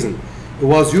that reason. It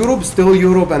was Europe, still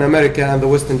Europe and America and the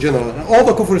West in general. And all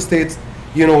the Kufr states,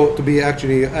 you know, to be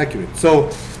actually accurate. So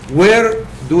where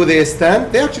do they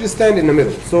stand? They actually stand in the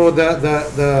middle. So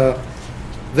the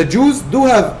Jews do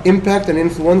have impact and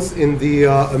influence in the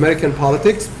American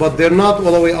politics, but they're not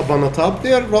all the way up on the top.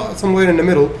 They are somewhere in the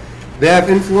middle. They have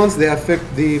influence. They affect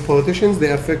the politicians.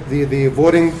 They affect the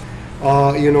voting,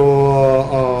 you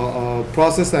know,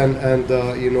 process and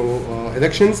you know,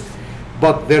 elections.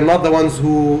 But they're not the ones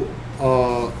who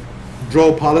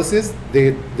draw policies.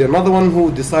 They're not the one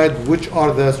who decide which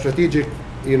are the strategic,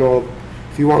 you know,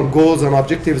 if you want, goals and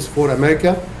objectives for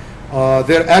America.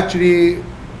 They're actually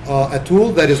a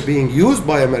tool that is being used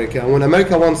by America. And when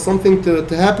America wants something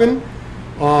to happen,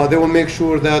 they will make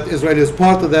sure that Israel is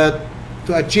part of that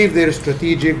to achieve their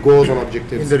strategic goals and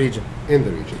objectives in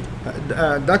the region.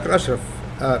 Dr. Ashraf,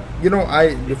 you know,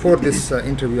 before this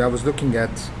interview, I was looking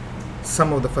at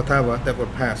some of the fatwa that were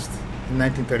passed in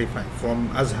 1935 from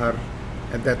Azhar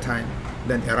at that time,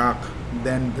 then Iraq,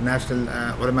 then the National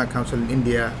Ulama Council in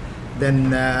India,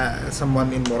 then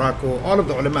someone in Morocco, all of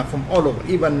the ulama from all over,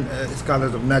 even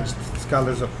scholars of Najd,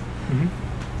 scholars of...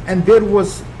 And there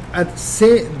was,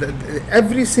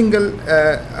 every single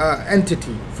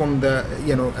entity from the,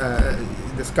 you know,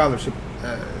 the scholarship,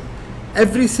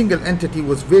 every single entity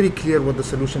was very clear what the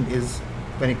solution is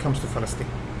when it comes to Palestine.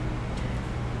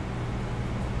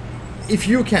 If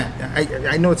you can,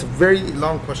 I know it's a very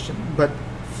long question, but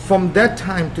from that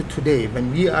time to today,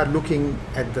 when we are looking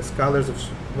at the scholars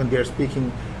when they are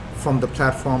speaking from the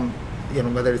platform, you know,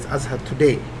 whether it's Azhar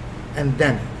today and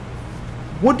then,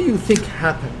 what do you think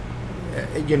happened?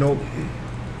 You know,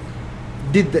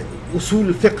 did the usul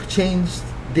al-fiqh change?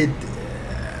 Did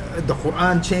the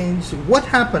Quran change? What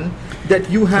happened that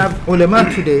you have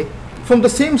ulama today from the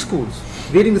same schools,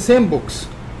 reading the same books,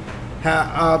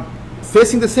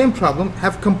 facing the same problem,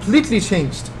 have completely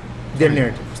changed their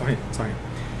narrative? Sahih.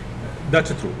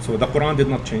 That's true. So the Quran did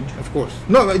not change. Of course.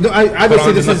 No, I would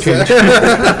say this is...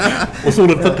 Usul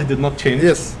al-fiqh did not change.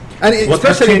 Yes. And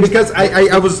especially because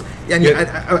I was...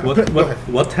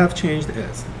 What have changed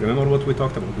is, remember what we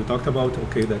talked about. We talked about,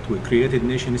 okay, that we created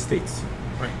nation states.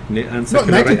 And No,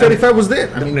 1935 was there.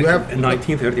 I mean, you have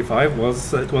 1935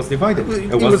 was divided. It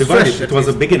It was was divided. fresh, It was a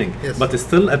at least. beginning. Yes. But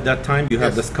still, at that time, you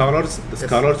have Yes. the scholars. The Yes.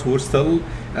 scholars who were still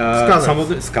Scholars. some of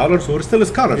the scholars who are still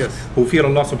scholars, Yes. who fear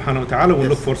Allah Subhanahu wa Taala, will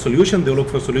Yes. look for solution. They look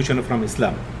for solution from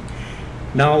Islam.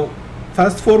 Now,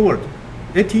 fast forward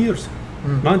 80 years,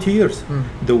 90 years,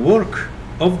 the work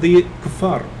of the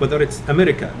kuffar, whether it's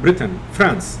America, Britain,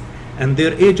 France, and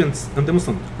their agents and the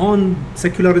Muslims, on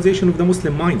secularization of the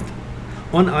Muslim mind,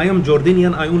 on I am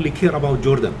Jordanian, I only care about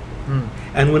Jordan.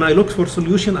 And when I look for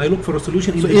solution, I look for a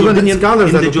solution in So the even Jordanian, scholars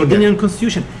in are the looking Jordanian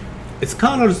constitution.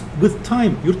 Scholars with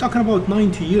time, you're talking about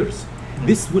 90 years.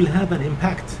 This will have an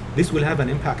impact. This will have an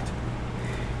impact.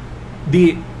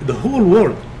 The whole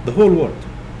world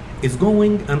is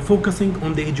going and focusing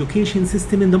on the education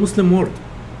system in the Muslim world.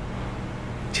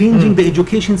 Changing the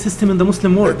education system in the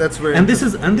Muslim world. That's very and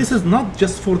this is not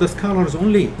just for the scholars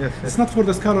only. Yes. It's not for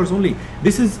the scholars only.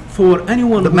 This is for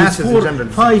anyone The who masses is in general.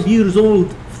 5 years old,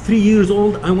 3 years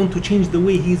old. I want to change the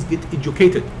way he's get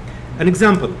educated. An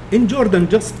example, in Jordan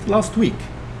just last week,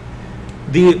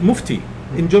 the Mufti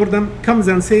in Jordan comes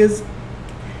and says,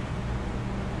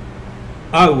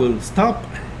 I will stop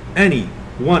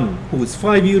anyone who is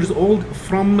 5 years old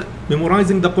from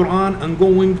memorizing the Quran and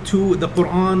going to the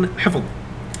Quran hifd.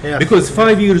 Yes. Because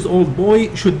 5 years old boy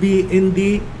should be in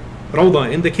the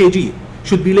Rawda, in the KG,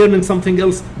 should be learning something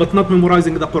else but not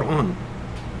memorizing the Quran.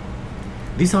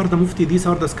 These are the Mufti, these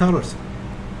are the scholars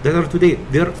that are today.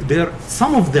 They're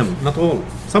some of them, not all,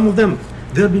 some of them,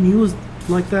 they're being used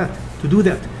like that, to do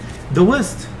that. The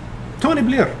West, Tony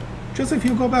Blair, just if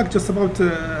you go back just about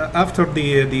after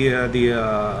the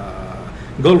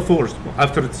Gulf Wars,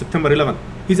 after September 11,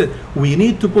 he said, we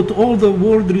need to put all the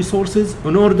world resources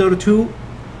in order to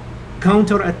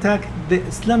counter-attack the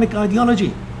Islamic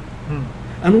ideology.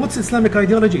 And what's Islamic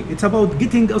ideology? It's about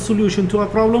getting a solution to a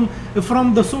problem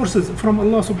from the sources, from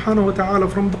Allah subhanahu wa ta'ala,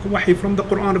 from the Wahy, from the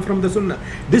Quran, from the Sunnah.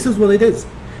 This is what it is.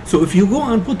 So if you go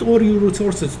and put all your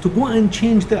resources to go and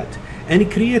change that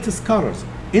and create scholars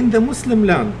in the Muslim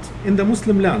land,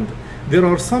 there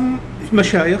are some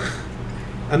mashayikh,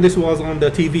 and this was on the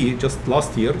TV just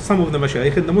last year, some of the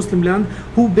mashayikh in the Muslim land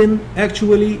who've been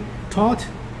actually taught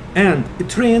and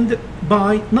trained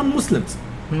by non-Muslims.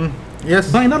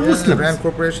 Yes, by non-Muslims. brand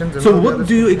corporations. And So all the what other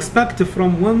do you stuff, expect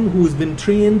from one who's been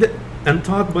trained and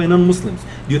taught by non-Muslims?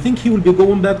 Do you think he will be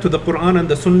going back to the Quran and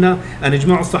the Sunnah and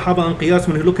Ijma' al-Sahaba and Qiyas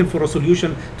when he's looking for a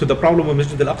solution to the problem of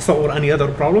Masjid Al-Aqsa or any other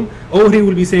problem? Or he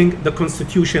will be saying the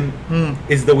Constitution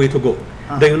is the way to go.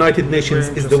 The United Nations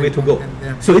is the way to go.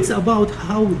 Yeah. So it's about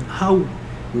how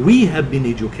we have been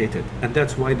educated, and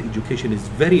that's why the education is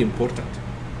very important.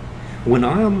 When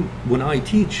I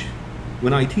teach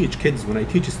kids, when I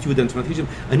teach students, when I teach them,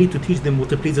 I need to teach them what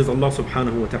pleases Allah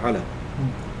subhanahu wa ta'ala.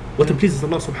 What pleases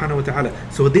Allah subhanahu wa ta'ala.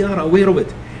 So they are aware of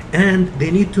it. And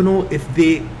they need to know if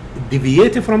they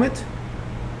deviate from it,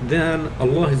 then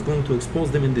Allah is going to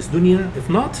expose them in this dunya. If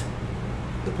not,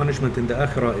 the punishment in the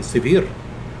akhirah is severe.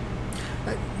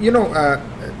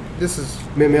 This is.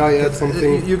 May I add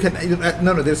something? You can.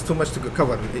 No, there's too much to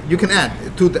cover. You can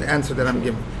add to the answer that I'm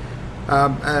giving.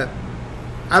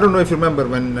 I don't know if you remember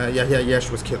when Yahya Yash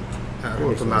was killed.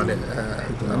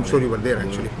 I'm sure you were there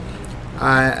actually.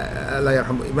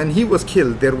 When he was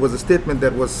killed, there was a statement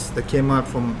that came out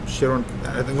from Sharon.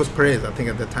 I think it was Perez. I think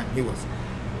at the time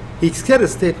he said a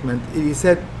statement. He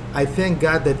said, "I thank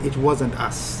God that it wasn't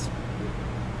us."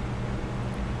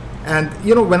 And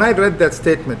when I read that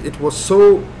statement, it was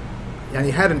so, and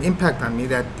it had an impact on me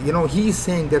that he's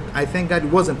saying that I thank God it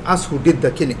wasn't us who did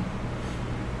the killing.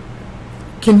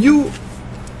 Can you?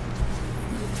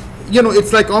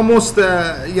 It's like almost,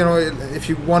 if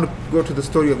you want to go to the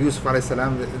story of Yusuf alayhi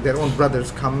salam, their own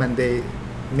brothers come and they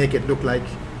make it look like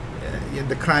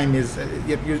the crime is,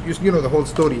 the whole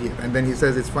story here. And then he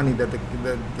says it's funny that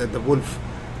the wolf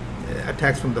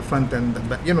attacks from the front and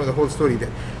the whole story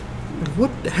there.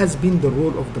 What has been the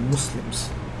role of the Muslims,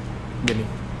 Benny,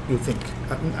 you think?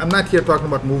 I'm not here talking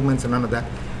about movements and none of that.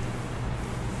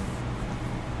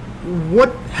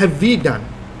 What have we done?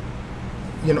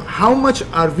 How much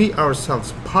are we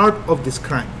ourselves part of this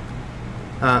crime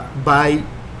by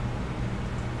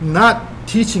not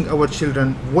teaching our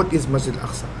children what is Masjid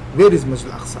Al-Aqsa? Where is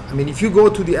Masjid Al-Aqsa? I mean, if you go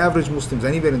to the average Muslims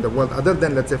anywhere in the world, other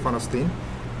than, let's say, Palestine,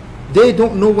 they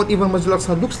don't know what even Masjid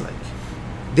Al-Aqsa looks like.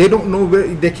 They don't know where,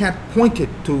 they can't point it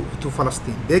to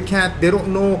Palestine. They don't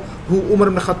know who Umar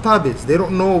ibn Khattab is. They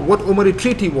don't know what Umari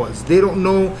Treaty was. They don't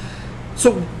know.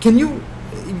 So can you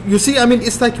see, I mean,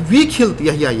 it's like we killed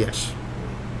Yahya Yash.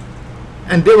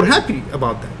 And they were happy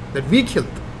about that we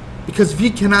killed. Because we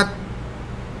cannot,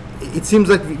 it seems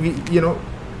like we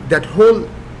that whole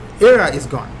era is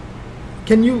gone.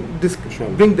 Can you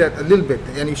Inshallah. bring that a little bit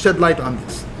and you shed light on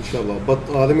this? Inshallah. But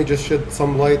let me just shed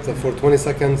some light for 20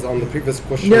 seconds on the previous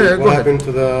question. Yeah, go what ahead. happened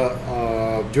to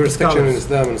the jurisdiction in Scholars.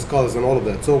 Islam and scholars and all of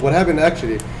that. So what happened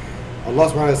actually, Allah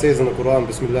subhanahu wa ta'ala says in the Quran,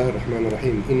 Bismillah ar-Rahman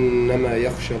ar-Rahim, إِنَّمَا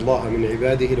يَخْشَى اللَّهَ مِنْ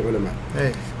عِبَادِهِ الْعُلَمَاء.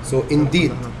 Hey. So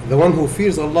indeed, the one who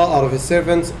fears Allah out of his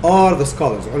servants are the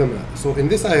scholars, ulama. So in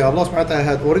this ayah, Allah subhanahu wa ta'ala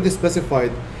had already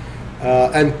specified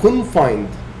and confined.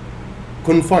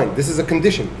 This is a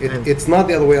condition. It's not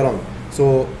the other way around.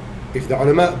 So if the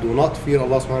ulama do not fear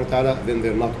Allah subhanahu wa ta'ala, then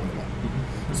they're not ulama.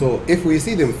 So if we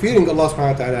see them fearing Allah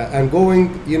subhanahu wa ta'ala and going,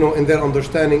 in their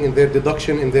understanding, in their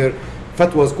deduction, in their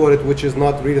fatwas, call it, which is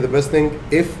not really the best thing,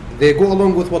 if they go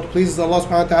along with what pleases Allah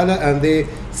subhanahu wa ta'ala and they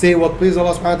say what pleases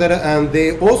Allah subhanahu wa ta'ala and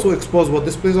they also expose what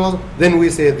displeases Allah, then we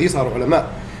say these are ulama.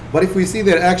 But if we see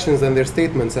their actions and their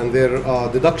statements and their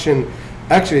deduction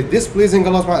actually displeasing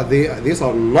Allah subhanahu wa ta'ala, these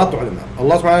are not ulama.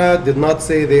 Allah subhanahu wa ta'ala did not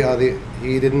say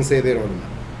He didn't say they're ulama.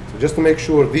 So just to make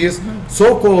sure, these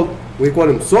so-called, we call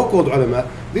them so-called ulama,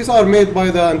 these are made by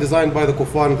and designed by the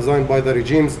kuffar and designed by the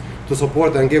regimes to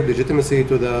support and give legitimacy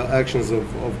to the actions of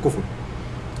kufr.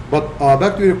 But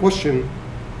back to your question,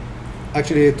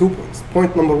 actually 2 points.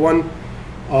 Point number one,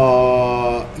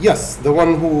 yes, the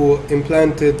one who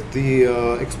implanted the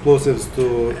explosives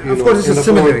to, Of course, it's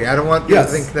a similary. I don't want you to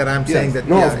think that I'm saying that.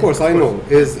 No, yeah, of course, I know.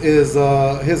 Is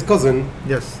his cousin.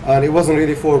 Yes. And it wasn't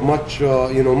really for much,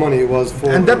 money. It was for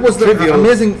And that was the trivial.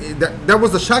 amazing, that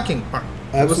was the shocking part.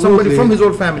 It was somebody Absolutely. from his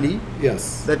old family.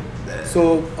 Yes. That.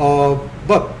 So,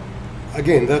 but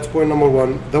again, that's point number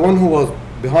one. The one who was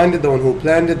behind it, the one who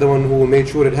planned it, the one who made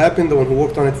sure it happened, the one who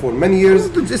worked on it for many years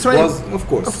It's right. was, of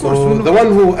course. Of course, we So know. the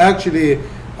one who actually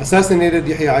assassinated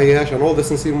Yahya Ayyash and all the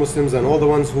sincere Muslims and all the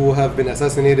ones who have been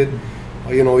assassinated,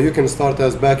 you can start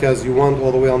as back as you want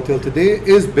all the way until today,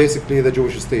 is basically the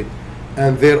Jewish state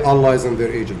and their allies and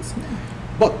their agents.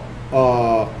 But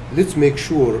let's make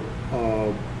sure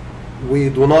we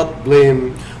do not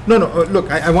blame. No. Look,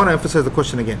 I want to emphasize the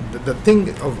question again. The thing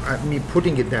of me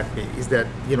putting it that way is that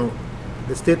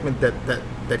the statement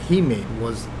that he made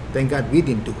was, "Thank God we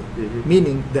didn't do it,"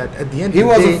 meaning that at the end He of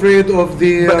the was day, afraid of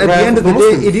the but at the wrath end of the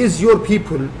Muslims. day, it is your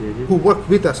people who work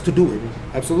with us to do it.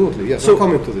 Absolutely, yes. So- I'm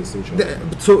coming to this, inshallah.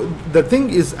 So the thing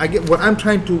is, I get what I'm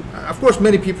trying to. Of course,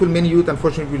 many people, many youth,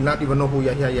 unfortunately, will not even know who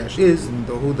Yahya Ayyash is and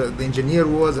who the engineer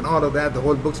was and all of that. The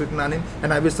whole book's written on him,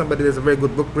 and I wish there's a very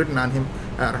good book written on him,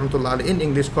 rahmatullah alayhi, in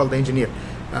English called The Engineer.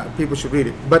 People should read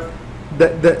it. But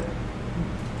the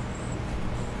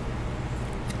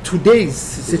today's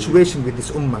situation with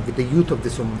this ummah, with the youth of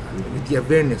this ummah, with the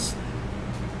awareness,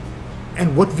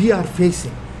 and what we are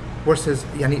facing, versus,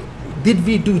 did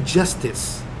we do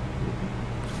justice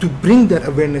to bring that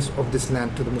awareness of this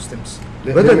land to the Muslims,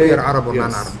 whether they are Arab or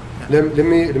yes. non-Arab?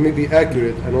 Let me be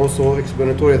accurate and also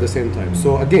explanatory at the same time.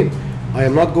 So again, I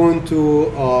am not going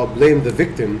to blame the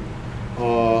victim.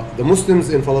 The Muslims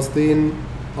in Palestine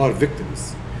are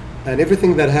victims, and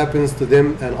everything that happens to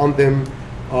them and on them,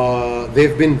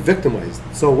 they've been victimized.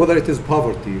 So whether it is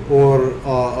poverty or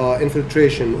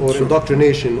infiltration or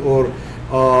indoctrination or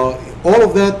all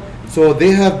of that, so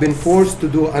they have been forced to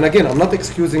do. And again, I'm not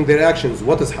excusing their actions.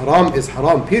 What is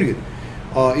haram, period.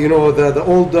 The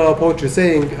old poetry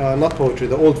saying, not poetry,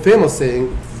 the old famous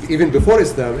saying, even before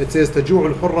Islam, it says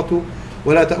تَجُوعُ الْحُرَّةُ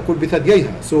وَلَا تَأْكُلْ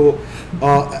بِثَدْيَيْهَا. So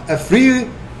a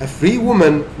free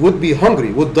woman would be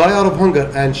hungry, would die out of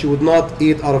hunger, and she would not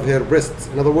eat out of her breasts.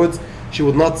 In other words, she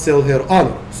would not sell her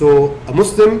honor. So a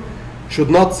Muslim should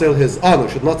not sell his honor,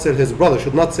 should not sell his brother,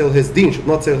 should not sell his deen, should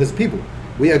not sell his people.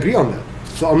 We agree on that.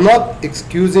 So I'm not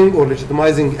excusing or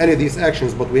legitimizing any of these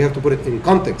actions, but we have to put it in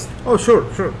context. Oh, sure.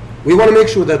 We want to make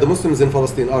sure that the Muslims in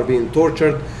Palestine are being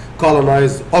tortured,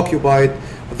 colonized, occupied,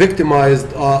 victimized,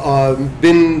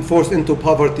 been forced into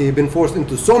poverty, been forced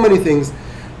into so many things,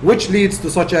 which leads to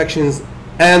such actions,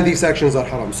 and these actions are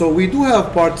haram. So we do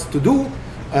have parts to do,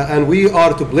 and we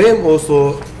are to blame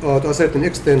also to a certain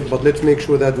extent, but let's make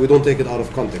sure that we don't take it out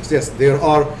of context. Yes, there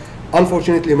are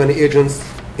unfortunately many agents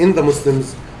in the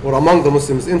Muslims or among the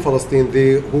Muslims in Palestine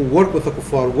who work with the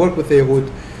kuffar, work with the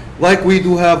Yahud, like we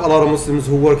do have a lot of Muslims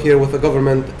who work here with the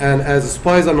government and as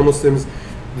spies on the Muslims.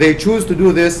 They choose to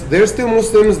do this. They're still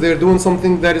Muslims. They're doing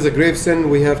something that is a grave sin.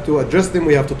 We have to address them.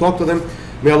 We have to talk to them.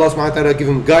 May Allah subhanahu wa ta'ala give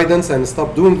them guidance and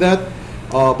stop doing that.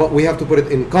 But we have to put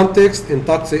it in context, in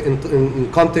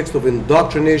context of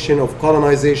indoctrination, of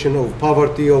colonization, of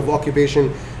poverty, of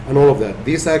occupation, and all of that.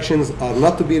 These actions are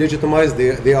not to be legitimized.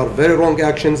 They are very wrong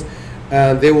actions,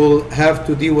 and they will have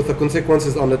to deal with the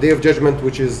consequences on the Day of Judgment,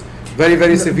 which is very,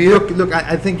 very severe. Look,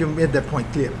 I think you made that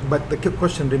point clear. But the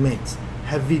question remains: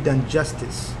 have we done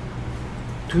justice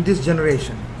to this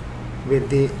generation where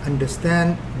they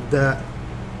understand the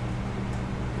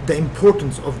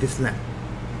importance of this land.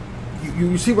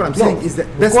 You see what I'm saying? Is that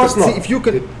of course not. If you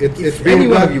can, if being any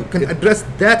one of done- you can address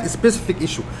that specific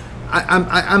issue,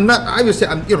 I'm not. I will say,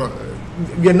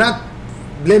 we are not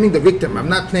blaming the victim. I'm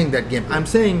not playing that game. I'm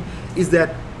saying is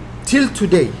that till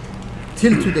today,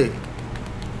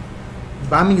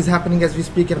 bombing is happening as we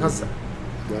speak in Gaza.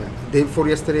 Day before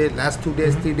yesterday, last 2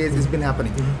 days, 3 days, it's been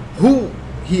happening. Who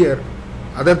here,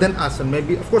 other than us, and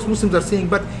maybe of course Muslims are saying,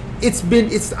 but it's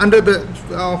under the,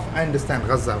 I understand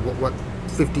Gaza, what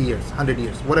 50 years, 100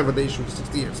 years, whatever the issue is,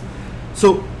 60 years.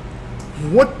 So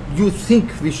what you think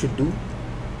we should do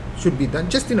should be done,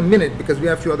 just in a minute, because we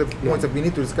have a few other points that we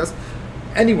need to discuss.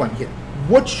 Anyone here,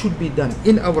 what should be done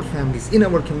in our families, in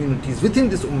our communities, within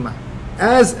this ummah,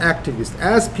 as activists,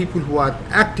 as people who are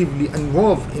actively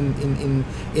involved in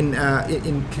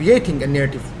creating a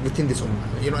narrative within this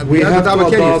ummah? We have to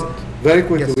adopt, very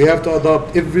quickly, Yes. we have to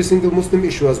adopt every single Muslim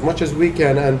issue as much as we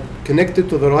can and connect it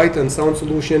to the right and sound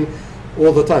solution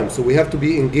all the time. So we have to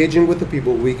be engaging with the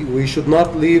people. We should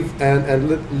not leave and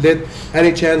let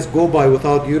any chance go by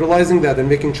without utilizing that and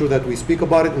making sure that we speak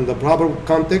about it in the proper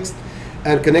context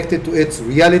and connect it to its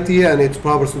reality and its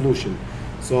proper solution.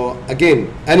 So again,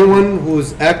 anyone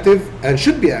who's active and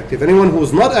should be active, anyone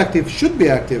who's not active should be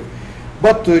active.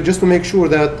 But just to make sure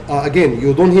that, again,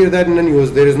 you don't hear that in the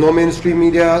news. There is no mainstream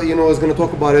media, is going to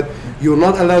talk about it. You're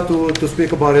not allowed to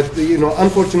speak about it,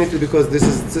 unfortunately, because this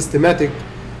is systematic,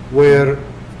 where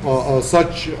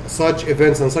such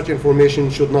events and such information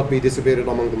should not be dissipated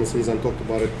among the Muslims and talked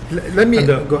about it. Let me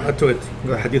go ahead to it.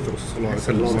 حديث الرسول صلى الله عليه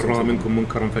وسلم: من رأى منكم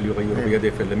منكرا فليغيره بيده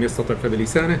فإن لم يستطع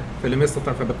فبلسانه فإن لم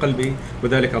يستطع فبقلبه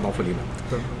وذلك أضعف الإيمان.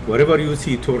 Wherever you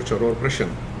see torture or oppression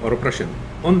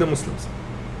on the Muslims,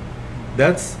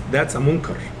 that's a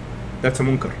munkar. That's a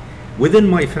munkar. Within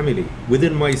my family,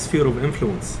 within my sphere of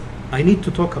influence, I need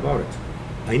to talk about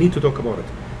it.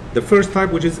 The first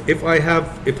type, which is if I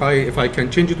can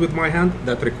change it with my hand,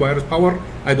 that requires power.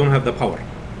 I don't have the power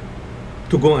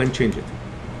to go and change it.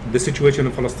 The situation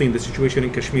in Palestine, the situation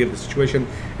in Kashmir, the situation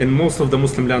in most of the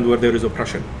Muslim land where there is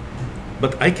oppression.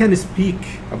 But I can speak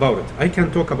about it. I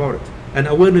can talk about it. And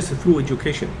awareness through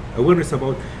education,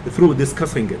 through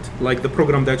discussing it, like the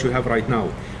program that you have right now,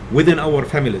 within our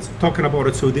families, talking about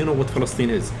it so they know what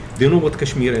Palestine is, they know what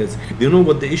Kashmir is, they know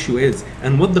what the issue is,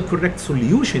 and what the correct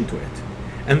solution to it.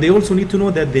 And they also need to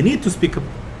know that they need to speak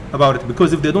about it,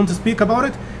 because if they don't speak about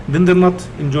it, then they're not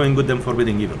enjoying good and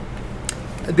forbidding evil.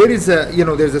 there's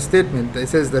a statement that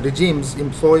says the regimes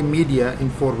employ media in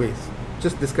 4 ways.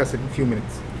 Just discuss it in a few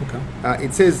minutes. Okay.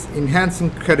 It says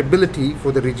enhancing credibility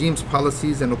for the regime's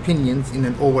policies and opinions in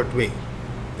an overt way.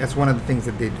 That's one of the things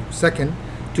that they do. Second,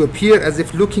 to appear as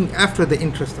if looking after the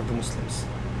interest of the Muslims.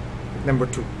 Number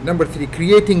 2. Number 3,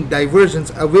 creating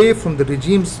diversions away from the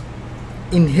regime's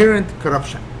inherent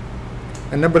corruption.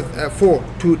 And number 4,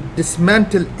 to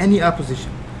dismantle any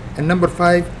opposition. And number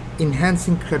 5,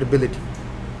 enhancing credibility.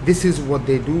 This is what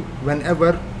they do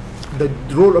whenever the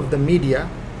role of the media,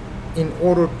 in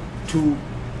order to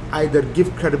either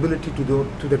give credibility to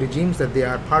the regimes that they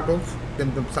are part of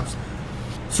themselves.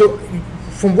 So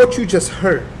from what you just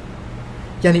heard,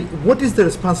 Yani, what is the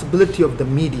responsibility of the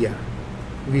media?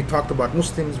 We talked about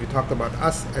Muslims, we talked about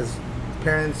us as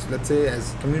parents, let's say,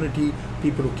 as community,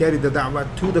 people who carry the da'wah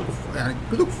to the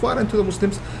kuffar and to the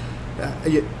Muslims.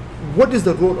 What is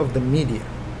the role of the media?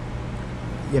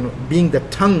 Being the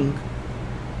tongue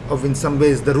of, in some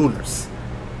ways, the rulers,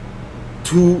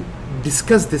 to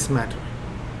discuss this matter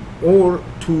or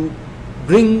to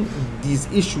bring these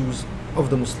issues of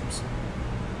the Muslims.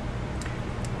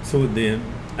 So the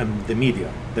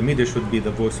media should be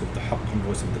the voice of the haqq and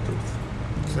voice of the truth.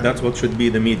 Exactly. That's what should be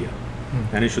the media.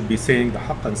 And it should be saying the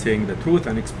haqq and saying the truth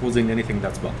and exposing anything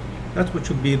that's bad. That's what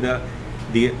should be the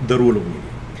rule of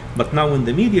media. But now when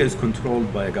the media is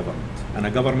controlled by a government, and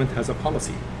a government has a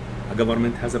policy, a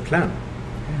government has a plan.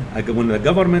 When the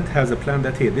government has a plan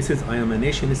that, hey, I am a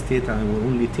nation state, I will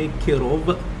only take care of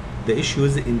the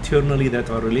issues internally that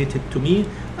are related to me,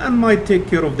 and might take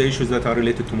care of the issues that are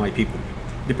related to my people,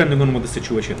 depending on what the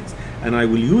situation is. And I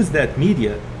will use that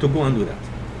media to go and do that.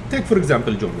 Take, for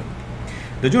example, Jordan.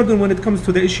 The Jordan, when it comes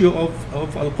to the issue of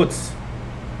Al-Quds,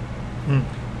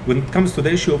 when it comes to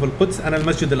the issue of Al-Quds and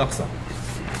Al-Masjid Al-Aqsa,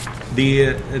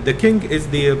 the king is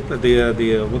the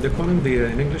what they call him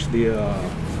in English,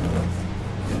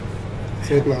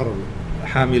 سيدنا عربي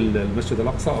حامل المسجد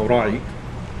الأقصى أو راعي.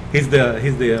 He's the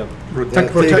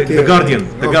guardian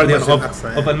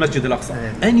of Al-Masjid Al-Aqsa.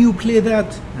 And you play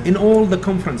that in all the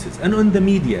conferences and on the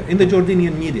media, in the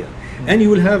Jordanian media. And you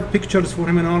will have pictures for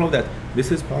him and all of that.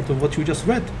 This is part of what you just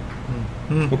read.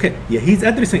 Okay, yeah, he's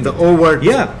addressing The it. overt.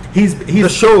 Yeah, he's The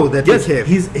show that yes, he gave.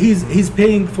 he's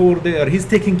paying for their, he's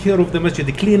taking care of the masjid,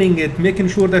 cleaning it, making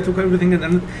sure that everything,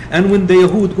 and when the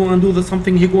Yahud go and do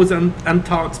something, he goes and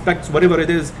talks back, whatever it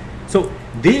is. So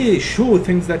they show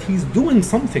things that he's doing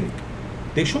something.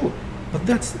 They show, but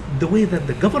that's the way that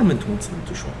the government wants them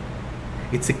to show.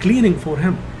 It's a cleaning for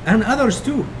him and others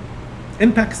too.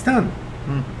 In Pakistan,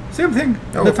 same thing.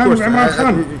 Oh, At the of time of course. Imran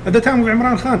Khan. At the time of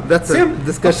Imran Khan. That's a same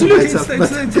discussion by absolutely.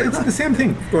 itself, It's the same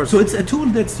thing. course. So it's a tool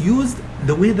that's used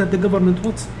the way that the government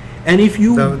wants. And if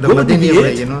you The go Madini deviate,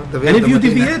 way, you know, the way and of if the you Madina.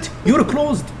 deviate, you're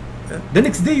closed. The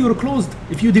next day you're closed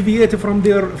if you deviate from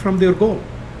their goal,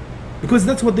 because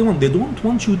that's what they want. They don't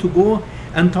want you to go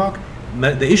and talk.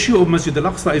 The issue of Masjid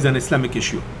Al-Aqsa is an Islamic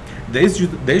issue. The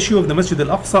issue of the Masjid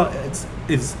Al-Aqsa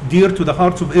is dear to the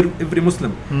hearts of every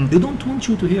Muslim. They don't want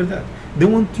you to hear that. They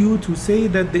want you to say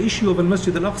that the issue of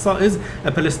Al-Masjid Al-Aqsa is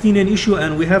a Palestinian issue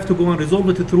and we have to go and resolve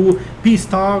it through peace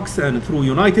talks and through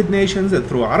United Nations and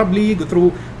through Arab League,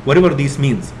 through whatever this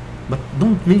means. But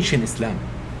don't mention Islam.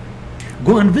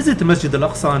 Go and visit the Masjid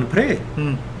Al-Aqsa and pray.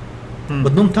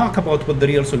 But don't talk about what the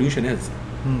real solution is.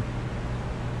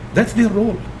 That's their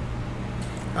role.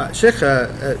 Sheikh,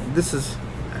 this is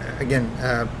again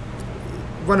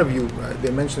one of you. They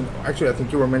mentioned. Actually, I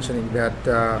think you were mentioning that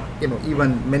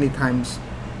even many times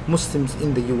Muslims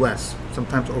in the U.S.,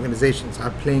 sometimes organizations,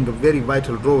 are playing a very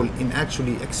vital role in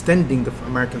actually extending the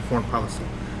American foreign policy.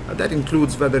 That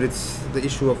includes whether it's the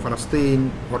issue of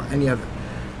Palestine or any other.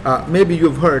 Maybe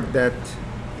you've heard that,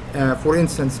 for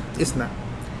instance, ISNA.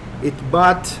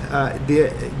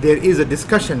 There is a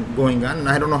discussion going on, and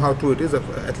I don't know how true it is,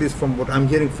 at least from what I'm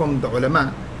hearing from the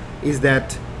ulama, is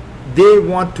that they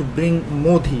want to bring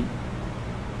Modi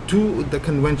to the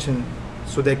convention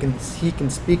so he can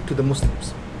speak to the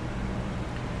Muslims.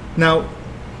 Now,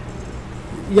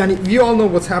 we all know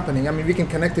what's happening. I mean, we can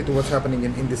connect it to what's happening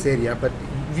in this area, but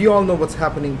we all know what's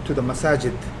happening to the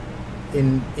masajid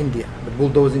in India, the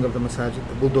bulldozing of the masajid,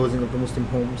 the bulldozing of the Muslim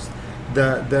homes,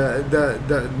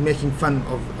 the making fun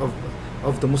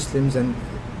of the Muslims and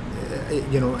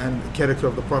and the character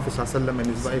of the Prophet ﷺ and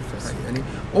his wife, and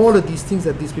all of these things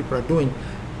that these people are doing.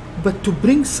 But to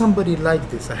bring somebody like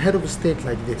this, a head of a state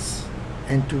like this,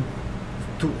 and to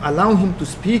allow him to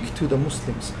speak to the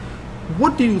Muslims,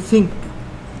 what do you think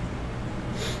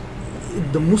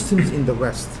the Muslims in the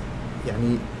West,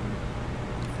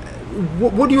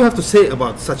 what do you have to say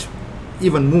about such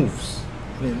even moves?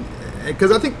 I mean,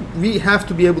 because I think we have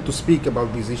to be able to speak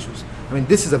about these issues. I mean,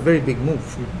 this is a very big move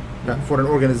for an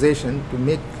organization to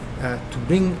make, to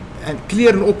bring and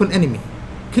clear an open enemy.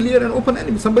 Clear an open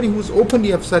enemy, somebody who's openly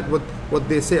have said what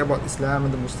they say about Islam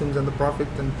and the Muslims and the Prophet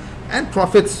and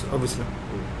prophets of Islam.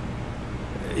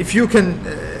 If you can...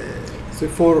 So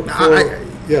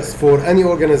for any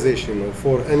organization or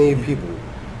for any people,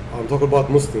 I'm talking about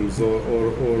Muslims or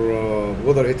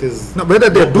whether it is... No, whether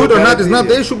they're good or not is not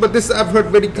the issue, but this I've heard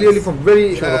very clearly from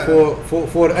very...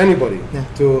 for anybody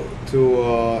to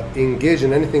engage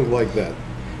in anything like that,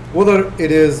 whether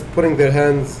it is putting their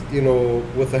hands,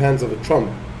 with the hands of a Trump.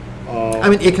 I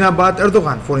mean, Iknabat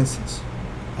Erdogan, for instance.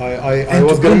 I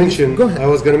was going to mention. Go ahead. I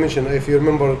was going to mention. If you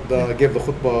remember, I gave the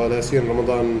khutbah last year in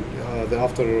Ramadan, the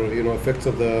after effects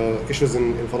of the issues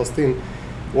in Palestine.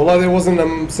 Wallah, there wasn't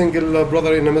a single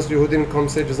brother in the masjid who didn't come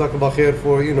say Jazakallah khair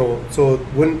for So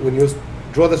when you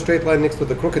draw the straight line next to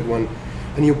the crooked one,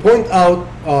 and you point out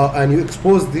and you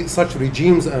expose such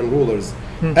regimes and rulers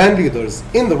and leaders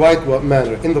in the right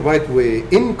manner, in the right way,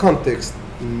 in context,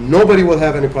 nobody will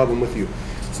have any problem with you.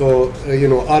 So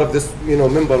out of this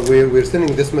member, we're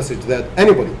sending this message that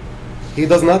anybody, he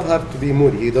does not have to be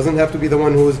Modi. He doesn't have to be the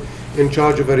one who's in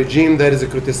charge of a regime that is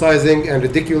criticizing and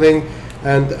ridiculing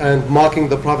and mocking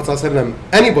the Prophet ﷺ.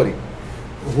 Anybody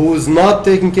who's not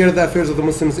taking care of the affairs of the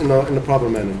Muslims in a proper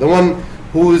manner, the one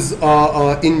who's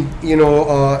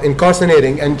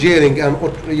incarcerating and jailing and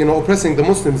oppressing the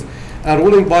Muslims and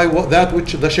ruling by that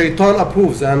which the shaitan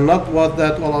approves and not what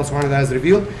that Allah subhanahu wa ta'ala has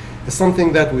revealed, is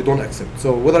something that we don't accept.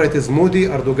 So whether it is Modi,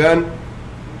 Erdogan,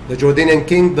 the Jordanian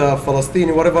king, the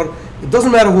Palestinian, whatever, it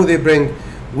doesn't matter who they bring.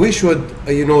 We should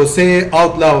say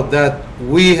out loud that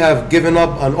we have given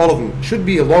up on all of them. It should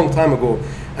be a long time ago,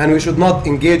 and we should not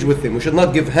engage with them. We should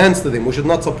not give hands to them. We should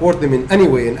not support them in any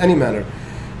way, in any manner.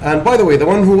 And by the way, the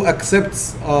one who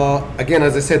accepts, again,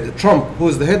 as I said, Trump, who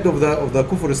is the head of the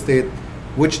Kufr state,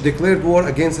 which declared war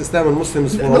against Islam and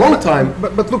Muslims for a long time.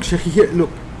 But look, Sheikh, here, look,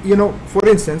 for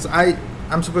instance,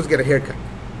 I'm supposed to get a haircut.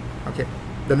 Okay,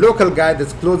 the local guy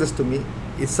that's closest to me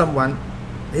is someone,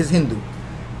 he's Hindu.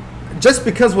 just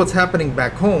because what's happening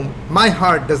back home, my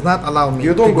heart does not allow me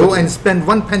You to don't go go and to- spend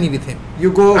one penny with him.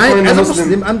 You go find As a a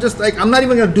Muslim, I'm just like, I'm not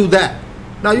even going to do that.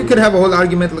 Now you can have a whole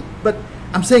argument, but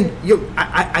I'm saying,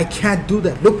 I can't do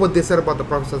that. Look what they said about the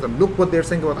Prophet sallallahu alaihi wasallam. Look what they're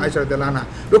saying about Aisha radiallahu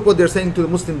anha. Look what they're saying to the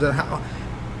Muslims. And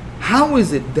how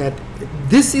is it that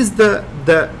this is the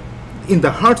in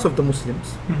the hearts of the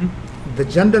Muslims, the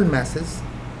general masses,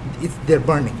 they're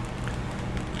burning.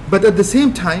 But at the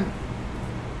same time,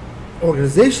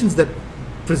 organizations that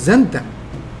present them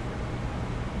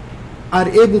are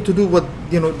able to do what,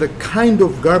 the kind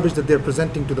of garbage that they're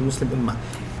presenting to the Muslim Ummah.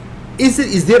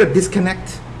 Is there a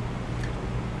disconnect?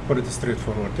 Put it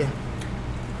straightforward.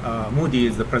 Yeah. Modi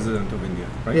is the president of India,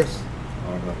 right? Yes.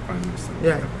 Or the prime minister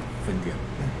Yeah. of India.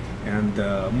 And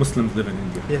Muslims live in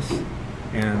India. Yes.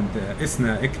 And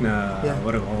ISNA, ICNA, Yeah.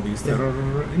 whatever, all these, Yeah. there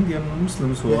are Indian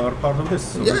Muslims who Yeah. are part of this.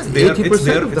 So Yeah, it's their,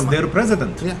 80% of them it's their are.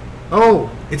 president. Yeah. Oh.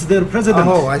 It's their president.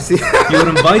 Oh, I see. You're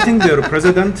inviting their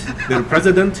president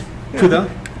to the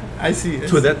I see.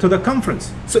 to the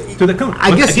conference. So to the conference.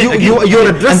 I guess you're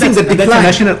addressing the and that's decline. a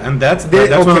national, and that's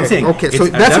what I'm saying. Okay, so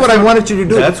It's- that's what I wanted you to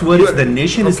do. That's what it's the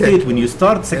nation Okay. state. When you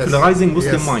start secularizing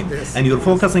Muslim Yes, mind, yes. and you're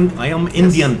focusing, I am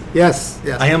Indian. Yes.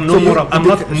 Yes. I am So no more. I'm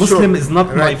not sure. Muslim. Is not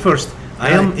my Right. first. I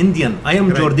am Right. Indian. I am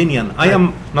Right. Jordanian. I Right. am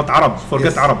not Arab.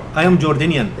 Forget Yes. Arab. I am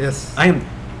Jordanian. Yes. I am.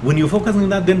 When you focus on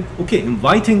that, then okay, I'm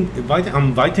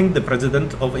inviting the president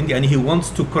of India, and he wants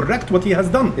to correct what he has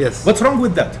done. Yes. What's wrong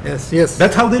with that? Yes. Yes.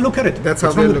 That's how they look at it. That's how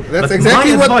What's they wrong look. with- That's but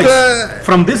exactly my what,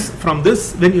 advice from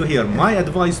this when you hear my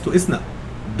advice to ISNA,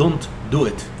 don't do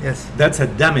it. Yes. That's a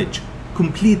damage,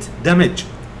 complete damage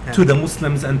to the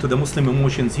Muslims and to the Muslim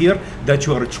emotions here that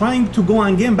you are trying to go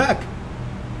and gain back.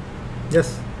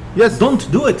 Yes. Yes. Don't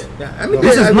do it. Yeah, I mean,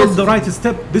 This I is not was- the right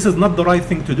step. This is not the right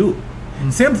thing to do.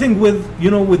 Same thing with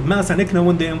with Mas and Ikna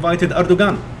when they invited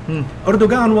Erdogan.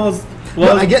 Erdogan was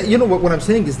Well, I get. What I'm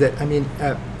saying is that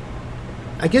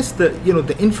I guess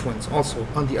the influence also.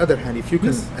 On the other hand, if you can,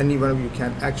 Yes. any one of you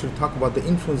can actually talk about the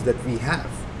influence that we have.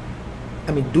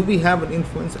 I mean, do we have an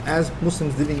influence as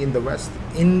Muslims living in the West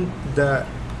in the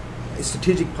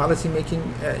strategic policy making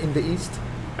in the East?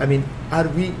 I mean, are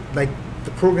we like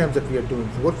the programs that we are doing,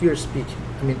 what we are speaking?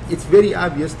 I mean, it's very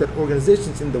obvious that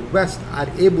organizations in the West are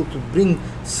able to bring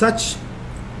such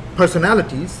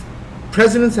personalities,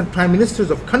 presidents and prime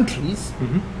ministers of countries,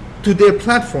 to their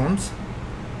platforms.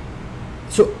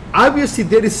 So obviously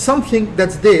there is something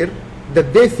that's there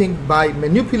that they think by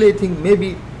manipulating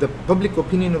maybe the public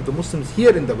opinion of the Muslims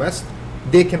here in the West,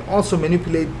 they can also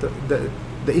manipulate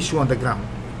the issue on the ground.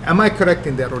 Am I correct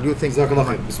in that, or do you think? جزاك الله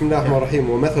خير. بسم الله الرحمن الرحيم.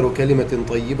 ومثل كلمة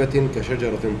طيبة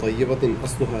كشجرة طيبة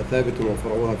أصلها ثابت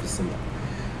وفرعها في السماء.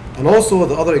 And also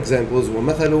the other examples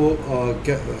ومثل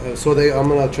I'm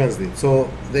gonna translate. So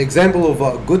the example of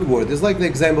a good word is like the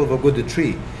example of a good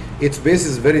tree. Its base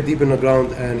is very deep in the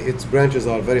ground and its branches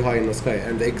are very high in the sky.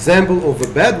 And the example of a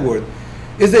bad word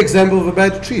is the example of a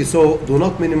bad tree. So do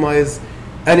not minimize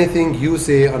anything you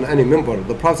say on any member.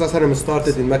 The Prophet ﷺ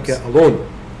started in Mecca alone.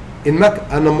 In Mecca,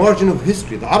 on the margin of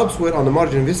history, the Arabs were on the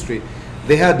margin of history.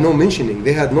 They had no mentioning,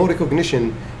 they had no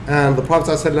recognition, and the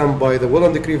Prophet ﷺ, by the will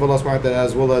and decree of Allah subhanahu wa ta'ala,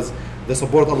 as well as the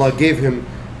support Allah gave him,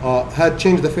 had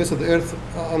changed the face of the earth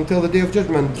until the day of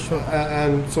judgment,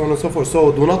 and so on and so forth.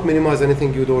 So do not minimize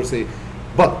anything you do or say.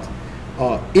 But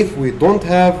if we don't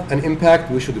have an impact,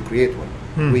 we should create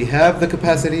one. We have the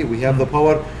capacity, we have the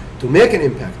power to make an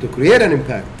impact, to create an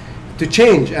impact, to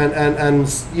change and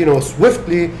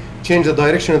swiftly change the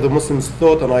direction of the Muslims'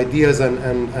 thought and ideas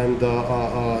and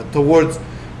towards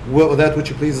that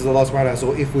which pleases Allah subhanahu wa ta'ala.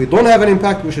 So if we don't have an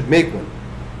impact, we should make one.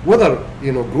 Whether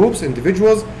groups,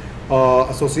 individuals,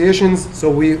 associations. So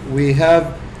we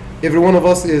have, every one of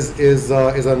us is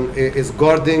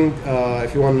guarding,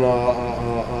 if you want,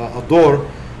 a door,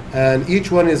 and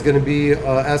each one is going to be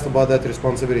asked about that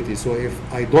responsibility. So if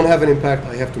I don't have an impact,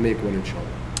 I have to make one, inshallah.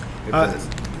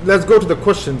 Let's go to the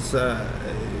questions.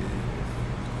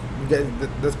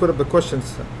 Let's put up the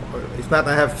questions. If not,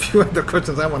 I have a few other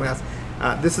questions I want to ask.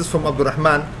 This is from Abdul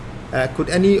Rahman. Could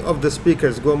any of the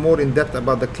speakers go more in depth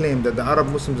about the claim that the Arab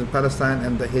Muslims in Palestine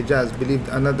and the Hijaz believed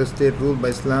another state ruled by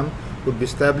Islam would be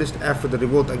established after the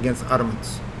revolt against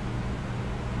Ottomans?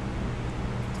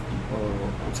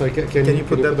 I'm sorry, can you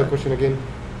put that the back? question again?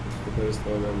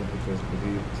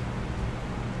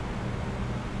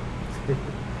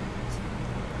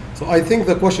 So I think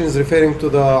the question is referring to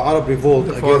the Arab revolt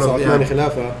The against fall of- Ottoman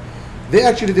Khilafah. They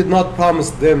actually did not promise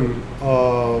them,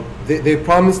 they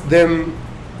promised them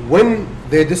when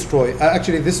they destroy,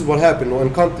 actually this is what happened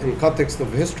in context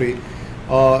of history.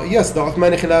 Yes, the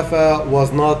Ottoman Khilafah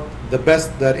was not the best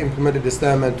that implemented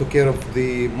Islam and took care of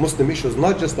the Muslim issues,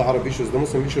 not just the Arab issues, the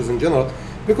Muslim issues in general,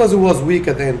 because it was weak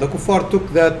at the end. The kuffar took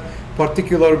that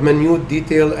particular minute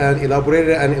detail and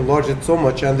elaborated and enlarged it so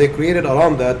much, and they created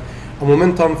around that a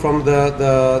momentum from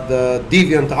the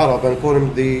deviant Arab, and call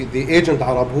him the agent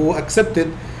Arab, who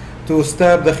accepted to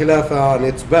stab the Khilafah on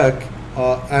its back,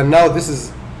 and now this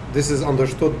is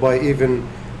understood by even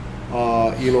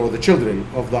the children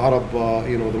of the Arab,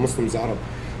 the Muslims Arab.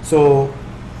 So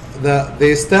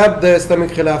they stabbed the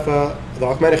Islamic Khilafah, the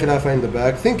Uthmani Khilafah in the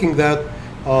back, thinking that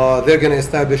they're going to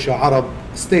establish an Arab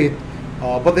state,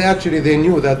 but they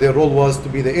knew that their role was to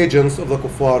be the agents of the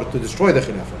kuffar to destroy the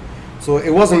Khilafah. So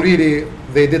it wasn't really,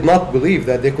 they did not believe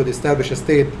that they could establish a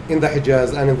state in the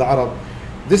Hijaz and in the Arab.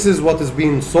 This is what is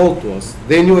being sold to us.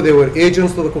 They knew they were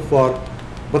agents to the kuffar,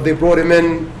 but they brought him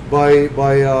in by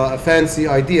a fancy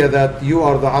idea that you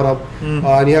are the Arab,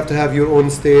 and you have to have your own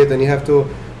state, and you have to,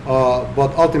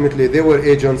 but ultimately they were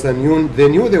agents, and they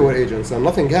knew they were agents, and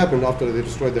nothing happened after they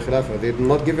destroyed the Khilafah. They did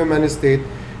not give him any state,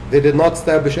 they did not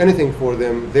establish anything for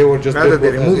them, they were just rather they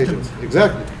as removed agents. them.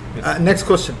 Exactly. Yes. Next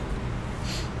question.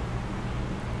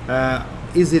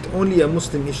 Is it only a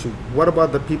Muslim issue? What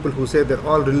about the people who say that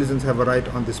all religions have a right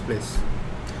on this place?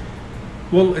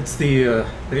 Well, it's the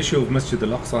issue of Masjid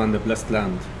Al-Aqsa and the blessed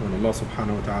land. When Allah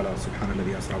subhanahu wa ta'ala, subhana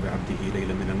alladhi asra bi'abdihi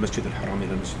layla min al-Masjid al-Haram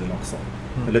ila al-Masjid Al-Aqsa,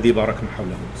 alladhi barakna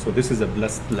hawlahu. So this is a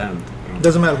blessed land.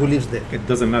 Doesn't matter who lives there. It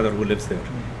doesn't matter who lives there.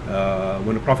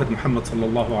 When the Prophet Muhammad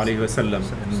sallallahu alayhi wa sallam,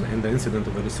 in the incident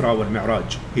of Al-Isra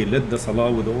wal-Mi'raj, he led the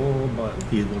salah with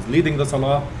he was leading the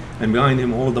salah, and behind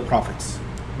him all the prophets.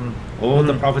 All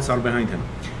the prophets are behind him.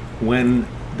 When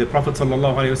the Prophet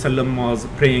ﷺ was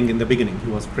praying in the beginning, he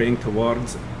was praying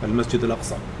towards Al-Masjid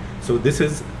Al-Aqsa. So this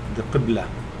is the Qibla,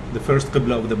 the first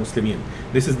Qibla of the Muslimin.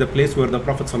 This is the place where the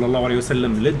Prophet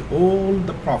ﷺ led all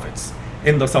the prophets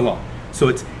in the Salah. So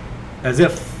it's as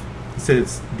if it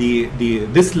says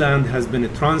this land has been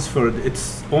transferred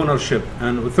its ownership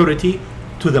and authority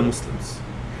to the Muslims.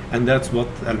 And that's what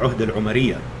Al-Uhd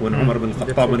Al-Umariyah, when Umar bin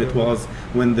Khattab,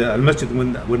 when the Al-Masjid,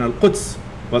 when Al-Quds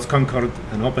was conquered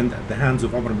and opened at the hands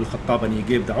of Umar bin Khattab, and he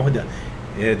gave the Uhda,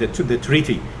 the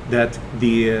treaty that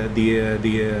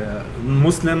the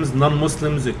Muslims,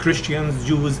 non-Muslims, Christians,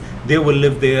 Jews, they will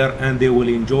live there and they will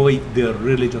enjoy their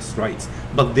religious rights,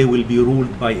 but they will be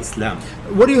ruled by Islam.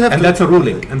 What do you have? And that's a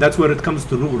ruling, and that's where it comes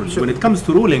to ruling. Sure. When it comes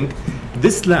to ruling,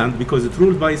 this land, because it's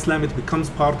ruled by Islam, it becomes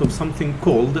part of something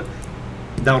called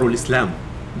Darul Islam,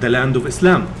 the land of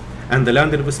Islam. And the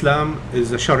land of Islam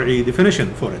is a Shari'i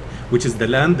definition for it, which is the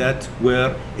land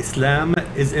where Islam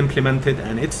is implemented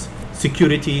and its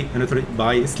security and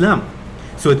by Islam.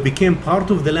 So it became part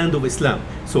of the land of Islam.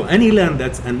 So any land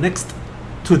that's annexed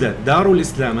to the Darul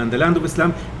Islam and the land of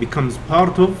Islam becomes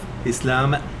part of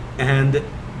Islam and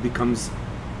becomes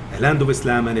a land of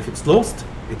Islam. And if it's lost,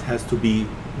 it has to be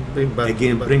bring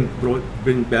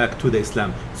back to the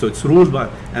Islam. So it's ruled by,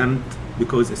 and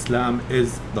because Islam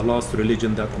is the last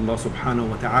religion that Allah subhanahu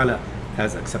wa ta'ala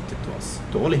has accepted to us,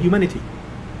 to all humanity.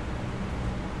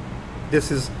 This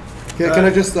is... Can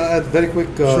I just add very quick?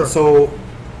 Sure. So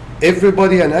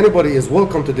everybody and anybody is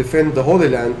welcome to defend the Holy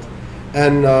Land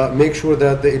and make sure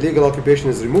that the illegal occupation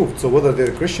is removed. So whether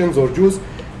they're Christians or Jews,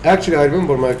 actually I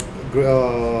remember my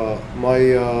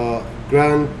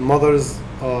grandmother's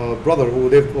brother who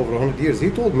lived over 100 years, he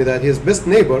told me that his best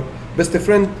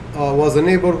friend was a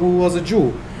neighbor who was a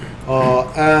Jew,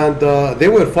 and they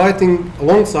were fighting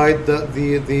alongside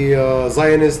the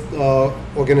Zionist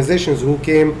organizations who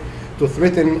came to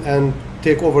threaten and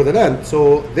take over the land.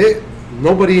 So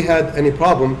nobody had any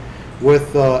problem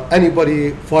with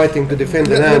anybody fighting to defend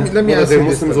the land, whether they're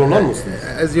Muslims or non-Muslims.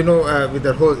 As you know, with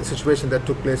the whole situation that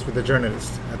took place with the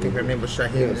journalist, I think her name was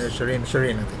Shireen, I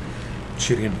think.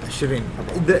 Shireen.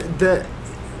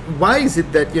 Why is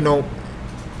it that,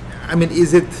 I mean,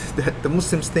 is it that the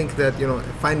Muslims think that,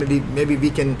 finally maybe we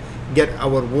can get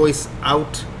our voice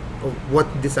out of what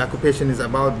this occupation is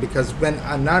about? Because when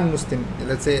a non-Muslim,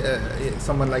 let's say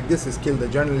someone like this is killed, a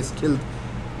journalist killed,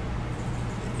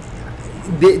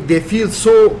 they feel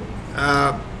so,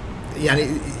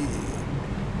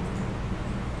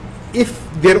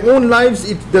 if their own lives,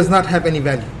 it does not have any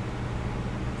value.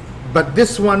 But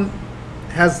this one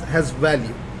has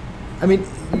value. I mean,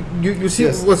 you see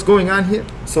Yes. what's going on here?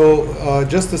 So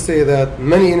just to say that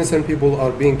many innocent people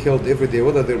are being killed every day,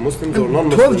 whether they're Muslims or 12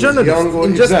 non-Muslims, journalists young or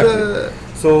in just exactly.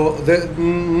 So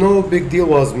no big deal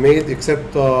was made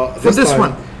except for this time.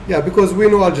 one. Yeah, because we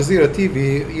know Al Jazeera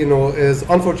TV, is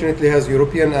unfortunately has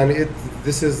European, and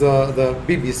this is the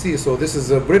BBC, so this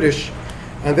is British,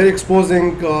 and they're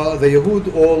exposing the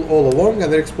Yahud all along,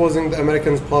 and they're exposing the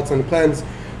Americans' plots and plans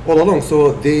all along.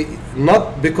 So they,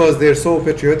 not because they're so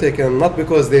patriotic and not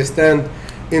because they stand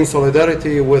in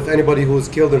solidarity with anybody who's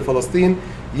killed in Palestine,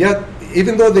 yet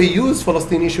even though they use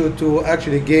Palestine issue to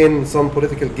actually gain some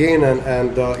political gain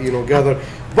and gather,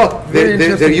 but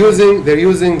they're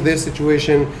using this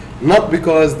situation not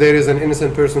because there is an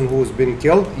innocent person who's been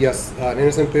killed. Yes, an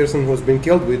innocent person who's been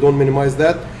killed. We don't minimize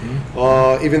that,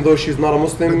 even though she's not a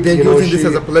Muslim. But they're using this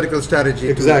as a political strategy.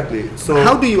 Exactly. So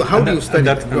how do you study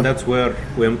that? And that's where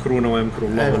وَيَمْكُرُونَ وَيَمْكُرُ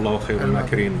اللَّهُ وَاللَّهُ خَيْرُ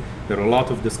الْمَاكِرِينَ. There are a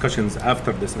lot of discussions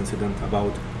after this incident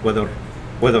about whether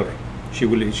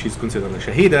she's considered a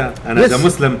shahida, and yes.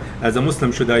 as a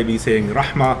Muslim, should I be saying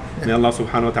rahma? May Allah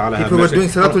subhanahu wa ta'ala have mercy. People were doing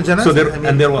salatul janazah. So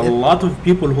there were a lot of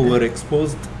people who were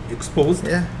exposed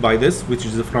yeah. by this, which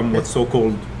is from what's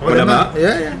so-called ulama.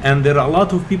 Yeah. And there are a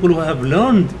lot of people who have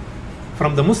learned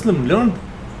from the Muslim, learned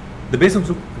the basics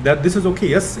of that this is okay.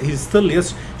 Yes, she's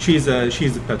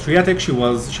patriotic. She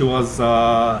was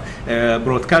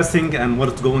broadcasting and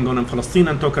what's going on in Palestine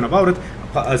and talking about it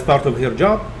as part of her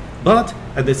job. But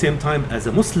at the same time, as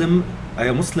a Muslim, I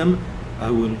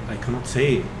cannot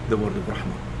say the word of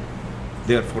rahmah.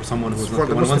 Therefore, someone who's not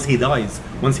once he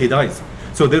dies.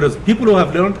 So there is people who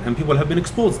have learned and people have been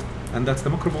exposed, and that's the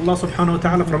makr of Allah subhanahu wa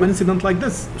ta'ala from an incident like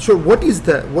this. Sure. What is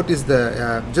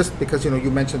the just because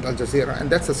you mentioned Al Jazeera, and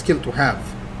that's a skill to have,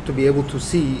 to be able to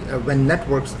see when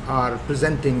networks are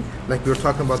presenting, like we were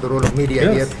talking about the role of media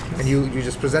yes. here, and you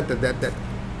just presented that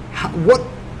what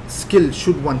skill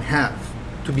should one have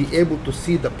to be able to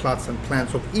see the plots and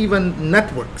plans of even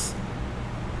networks,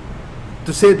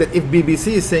 to say that if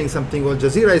BBC is saying something or Al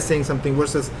Jazeera is saying something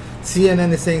versus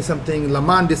CNN is saying something, Le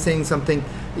Monde is saying something,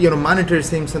 Monitor is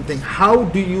saying something, how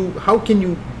can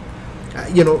you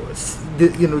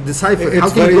decipher, how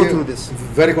can you go through this?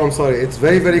 I'm sorry, it's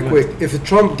very quick. If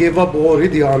Trump gave up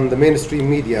already on the mainstream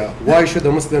media, why should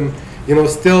a Muslim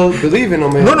still believe in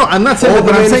America? No, I'm not saying that,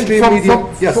 but I'm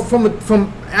saying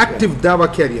from active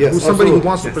dawah career, yes, who's somebody absolutely. who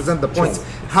wants to present the points.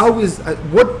 How is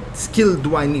what skill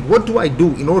do I need? What do I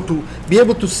do in order to be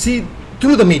able to see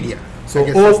through the media? So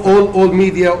all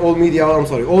media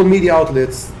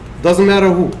outlets, doesn't matter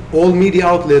who, all media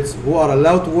outlets who are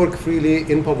allowed to work freely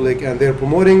in public and they're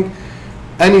promoting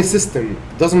any system,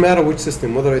 doesn't matter which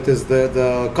system, whether it is the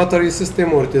Qatari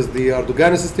system or it is the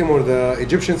Erdogani system or the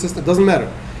Egyptian system, doesn't matter.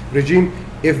 Regime,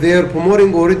 if they're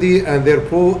promoting already and they're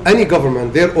pro any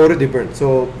government, they're already burnt.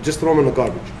 So just throw them in the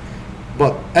garbage.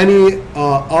 But any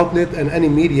outlet and any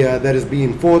media that is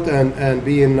being fought and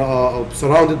being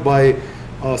surrounded by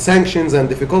sanctions and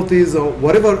difficulties or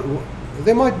whatever,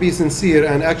 they might be sincere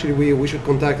and actually we should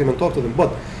contact them and talk to them.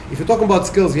 But if you're talking about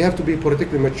skills, you have to be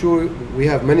politically mature. We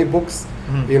have many books,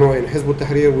 in Hizb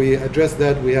ut-Tahrir we address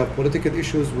that. We have political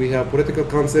issues, we have political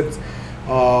concepts,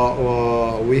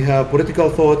 we have political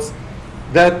thoughts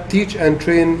that teach and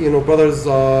train brothers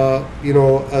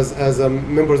as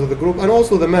members of the group, and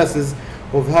also the masses,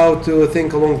 of how to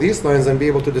think along these lines and be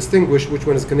able to distinguish which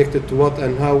one is connected to what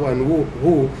and how and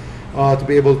who to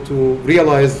be able to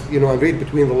realize and read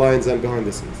between the lines and behind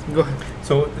the scenes. Go ahead.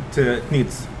 So it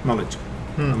needs knowledge.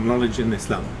 Knowledge in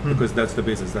Islam, because that's the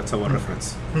basis, that's our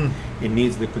reference. It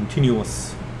needs the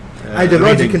continuous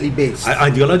ideologically based.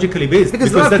 Ideologically based.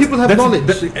 Because a lot of people have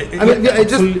knowledge. We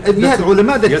had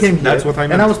ulama that came here, that's what I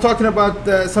meant. and I was talking about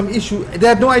some issue. They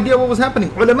had no idea what was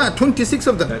happening. Ulama, 26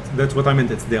 of them. That's what I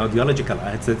meant. It's the ideological.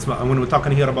 It's when we're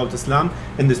talking here about Islam,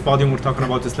 in this podium we're talking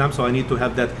about Islam, so I need to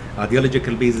have that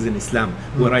ideological basis in Islam,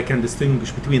 where I can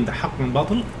distinguish between the haqq and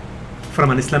batil from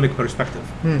an Islamic perspective.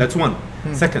 That's one.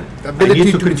 Second, I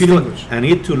need to continue. I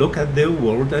need to look at the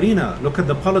world arena, look at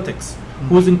the politics,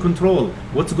 who's in control,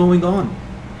 what's going on.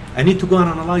 I need to go and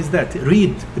analyze that.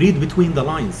 Read between the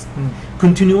lines,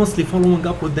 continuously following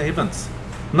up with the events,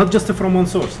 not just from one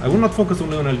source. I will not focus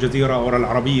only on Al Jazeera or Al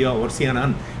Arabiya or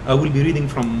CNN. I will be reading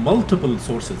from multiple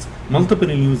sources, multiple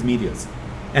news medias,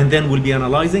 and then we'll be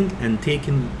analyzing and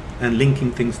taking and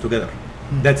linking things together.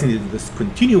 That's this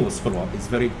continuous follow-up is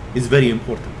very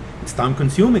important. It's time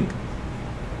consuming,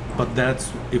 but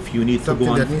that's if you need something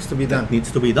to go on. That needs to be done. That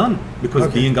needs to be done because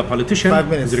being a politician 5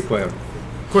 minutes is required.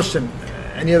 Question?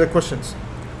 Any other questions?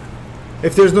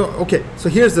 If there's no, okay. So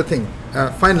here's the thing.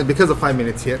 Finally, because of 5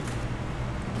 minutes here,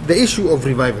 the issue of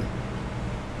revival.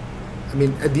 I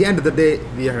mean, at the end of the day,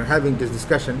 we are having this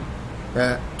discussion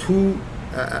to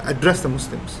address the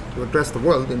Muslims, to address the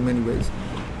world in many ways.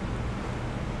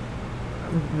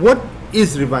 What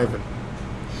is revival,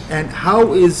 and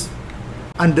how is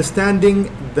understanding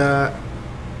the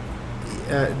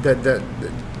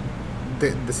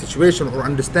situation, or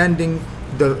understanding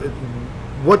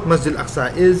what Masjid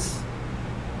Al-Aqsa is,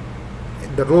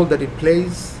 the role that it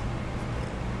plays,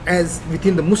 as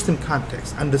within the Muslim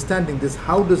context, understanding this,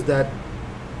 how does that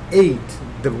aid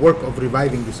the work of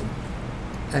reviving this?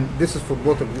 And this is for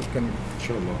both of you. Can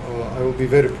Inshallah. I will be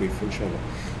very brief, inshallah.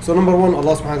 So number one,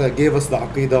 Allah subhanahu wa ta'ala gave us the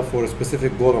aqidah for a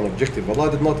specific goal and objective. Allah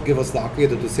did not give us the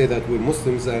aqidah to say that we're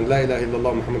Muslims and La ilaha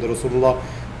illallah Muhammad Rasulullah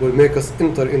will make us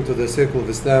enter into the circle of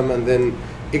Islam, and then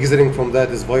exiting from that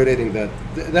is violating that.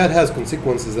 That has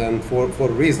consequences, and for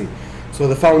a reason. So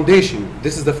the foundation,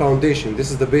 this is the foundation, this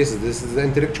is the basis, this is the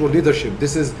intellectual leadership,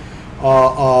 this is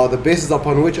the basis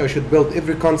upon which I should build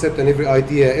every concept and every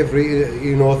idea,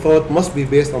 every thought must be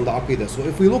based on the aqidah. So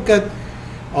if we look at,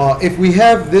 if we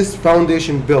have this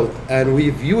foundation built and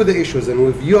we view the issues and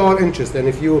we view our interest, and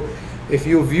if you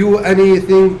view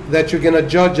anything that you're gonna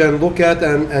judge and look at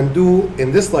and do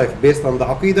in this life based on the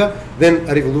aqidah, then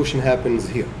a revolution happens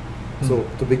here. So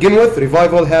to begin with,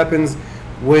 revival happens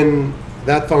when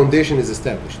that foundation is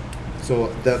established.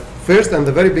 So the first and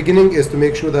the very beginning is to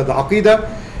make sure that the aqidah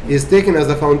is taken as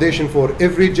the foundation for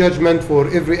every judgment, for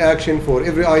every action, for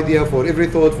every idea, for every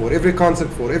thought, for every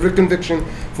concept, for every conviction,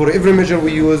 for every measure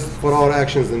we use for our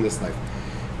actions in this life.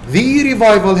 The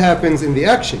revival happens in the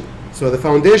action. So the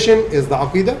foundation is the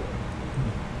aqidah,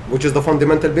 which is the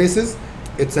fundamental basis.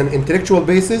 It's an intellectual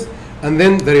basis. And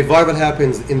then the revival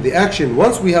happens in the action.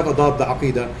 Once we have adopted the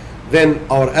aqidah, then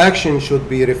our action should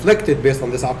be reflected based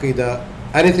on this aqidah.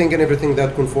 Anything and everything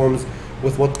that conforms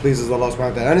with what pleases Allah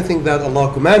subhanahu wa ta'ala. Anything that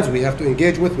Allah commands, we have to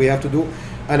engage with, we have to do.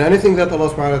 And anything that Allah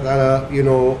subhanahu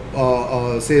wa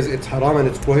ta'ala, says it's haram and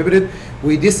it's prohibited,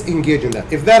 we disengage in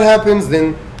that. If that happens,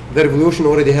 then the revolution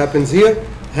already happened here,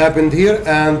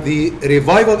 and the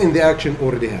revival in the action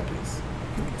already happens.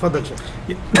 Fadal, Sheikh.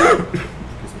 Yeah.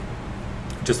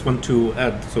 Just want to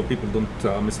add so people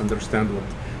don't misunderstand what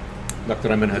Dr.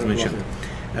 Ayman has mentioned.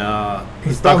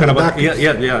 He's talking about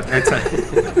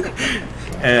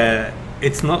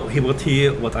it's not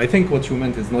what I think what you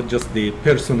meant is not just the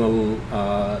personal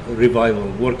revival,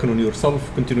 working on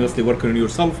yourself, continuously working on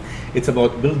yourself. It's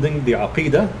about building the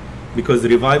aqidah, because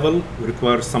revival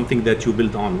requires something that you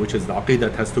build on, which is the aqidah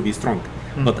that has to be strong.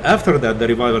 But after that, the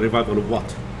revival of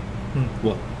what?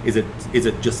 What is it? Is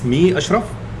it just me, Ashraf,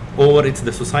 or it's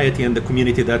the society and the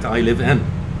community that I live in?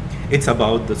 It's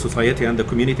about the society and the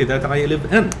community that I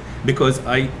live in. Because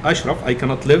Ashraf, I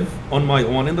cannot live on my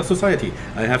own in the society.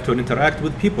 I have to interact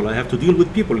with people. I have to deal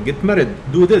with people, get married,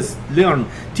 do this, learn,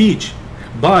 teach,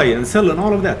 buy and sell and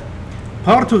all of that.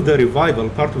 Part of the revival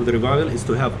is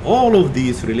to have all of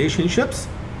these relationships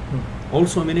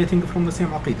also emanating from the same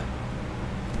aqidah.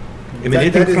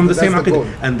 Emanating from the same aqidah.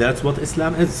 And that's what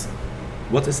Islam is.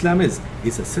 What Islam is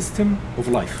a system of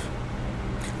life.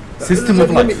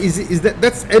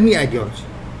 That's any ideology.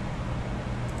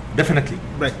 Definitely.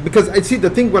 Right, because I see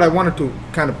what I wanted to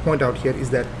kind of point out here is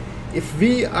that if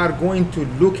we are going to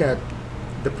look at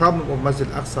the problem of Masjid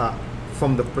Al-Aqsa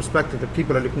from the perspective that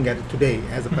people are looking at it today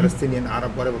as a Palestinian,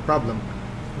 Arab, whatever problem,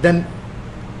 then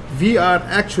we are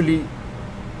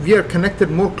connected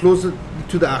more closer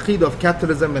to the aqidah of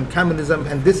capitalism and communism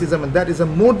and thisism and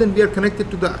thatism more than we are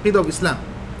connected to the aqidah of Islam.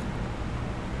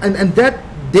 And that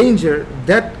danger,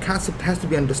 that concept has to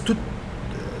be understood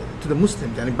to the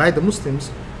Muslims and by the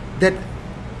Muslims, that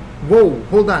whoa,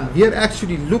 hold on, we are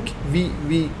actually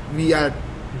we are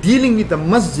dealing with the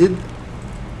masjid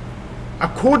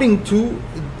according to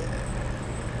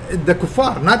the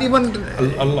kuffar, not even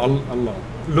Allah.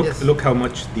 Look how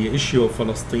much the issue of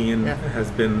Palestine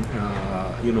has been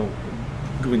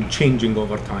changing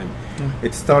over time.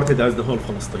 It started as the whole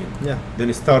Palestine. Then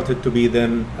it started to be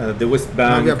the West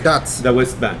Bank. Now we have dots. The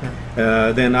West Bank.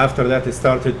 Then after that it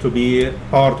started to be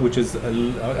part which is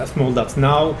a small dots.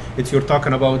 Now you're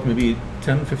talking about maybe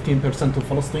 10-15% of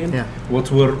Palestine.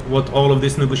 What all of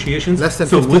these negotiations. Less than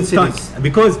 15 cities.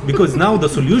 Because now the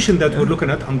solution that we're looking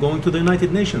at, I'm going to the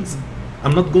United Nations.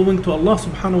 I'm not going to Allah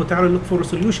subhanahu wa ta'ala look for a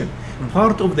solution.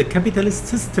 Part of the capitalist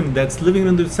system that's living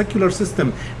in the secular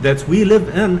system that we live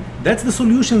in, that's the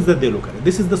solutions that they look at.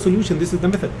 This is the solution, this is the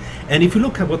method. And if you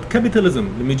look at what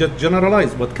capitalism, let me just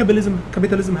generalize, what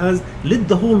capitalism has led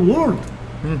the whole world.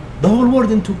 The whole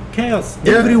world into chaos,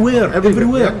 everywhere.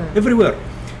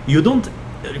 You don't,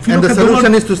 if you and look the at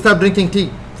solution is to stop drinking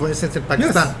tea, for instance, in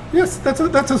Pakistan. Yes, that's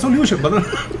a solution. But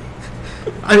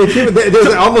I mean,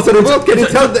 there's almost a revolt. Can you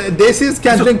tell the Desis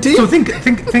can't drink tea? So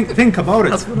think about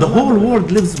it. The whole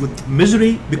world lives with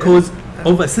misery because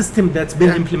of a system that's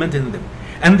been implemented in them.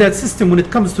 And that system, when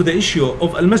it comes to the issue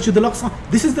of Masjid Al-Aqsa,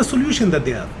 this is the solution that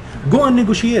they have. Go and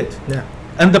negotiate.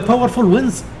 And the powerful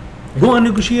wins. Go and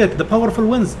negotiate. The powerful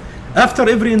wins. After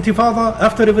every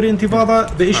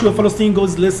intifada, the issue of Palestine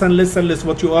goes less and less and less.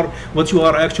 What you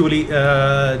are actually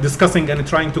discussing and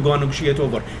trying to go and negotiate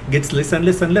over gets less and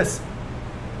less and less.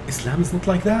 Islam is not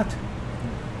like that.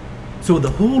 So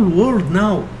the whole world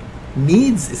now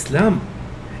needs Islam.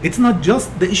 It's not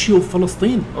just the issue of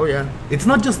Palestine. Oh yeah. It's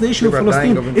not just the issue of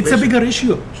Palestine. It's a bigger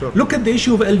issue. Sure. Look at the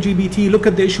issue of LGBT. Look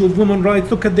at the issue of women's rights.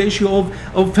 Look at the issue of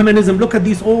feminism. Look at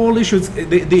these all issues.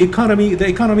 The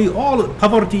economy, all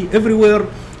poverty everywhere,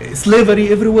 slavery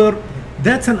everywhere.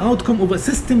 That's an outcome of a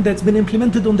system that's been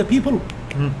implemented on the people.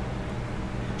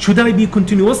 Should I be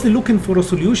continuously looking for a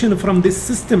solution from this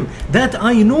system that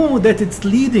I know that it's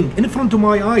leading in front of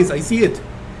my eyes? I see it.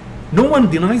 No one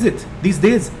denies it these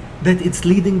days, that it's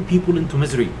leading people into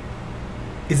misery.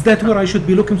 Is that where I should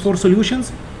be looking for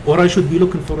solutions? Or I should be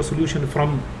looking for a solution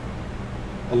from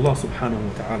Allah subhanahu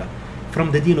wa ta'ala,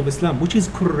 from the deen of Islam, which is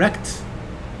correct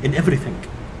in everything.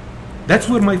 That's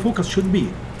where my focus should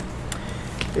be.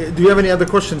 Do you have any other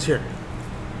questions here?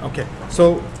 Okay,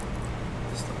 so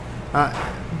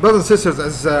brothers and sisters,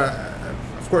 as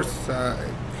of course,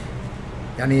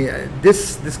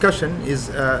 this discussion is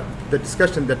the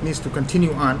discussion that needs to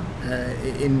continue on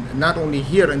in not only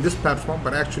here in this platform,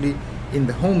 but actually in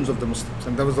the homes of the Muslims.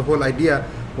 And that was the whole idea,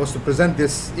 was to present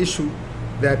this issue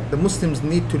that the Muslims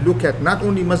need to look at not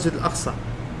only Masjid Al-Aqsa,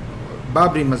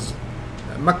 Babri Masjid,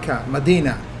 Mecca,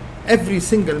 Medina, every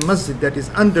single masjid that is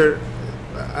under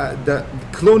the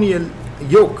colonial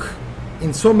yoke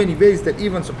in so many ways that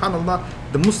even, subhanAllah,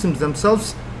 the Muslims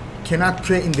themselves cannot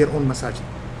pray in their own masajid.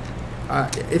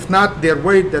 If not, they're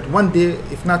worried that one day,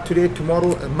 if not today,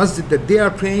 tomorrow, a masjid that they are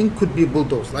praying could be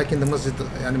bulldozed, like in the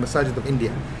masajid of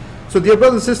India. So dear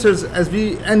brothers and sisters, as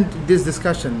we end this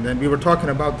discussion, and we were talking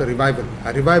about the revival,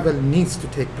 a revival needs to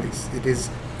take place. It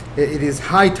is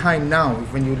high time now,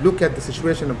 when you look at the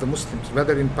situation of the Muslims,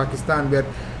 whether in Pakistan, where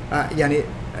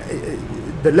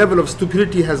the level of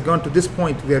stupidity has gone to this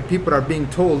point where people are being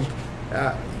told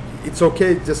it's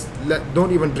okay, just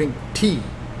don't even drink tea,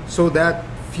 so that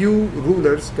few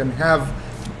rulers can have,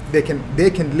 they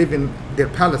can live in their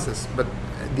palaces, but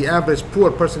the average poor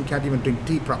person can't even drink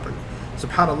tea properly.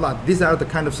 Subhanallah, these are the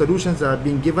kind of solutions that are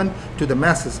being given to the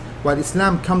masses, while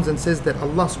Islam comes and says that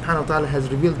Allah subhanahu wa ta'ala has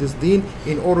revealed this deen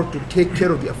in order to take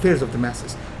care of the affairs of the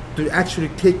masses, to actually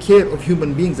take care of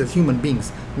human beings as human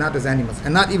beings, not as animals,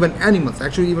 and not even animals,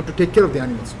 actually even to take care of the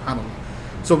animals, subhanallah.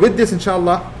 So with this,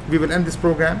 inshallah, we will end this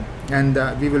program, and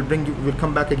we'll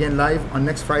come back again live on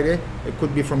next Friday. It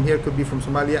could be from here, could be from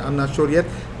Somalia, I'm not sure yet,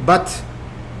 but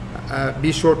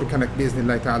be sure to connect,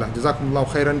 bi'iznillahi ta'ala. Jazakumullahu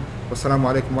khairan, wassalamu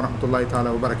alaikum wa rahmatullahi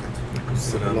ta'ala wa barakatuh.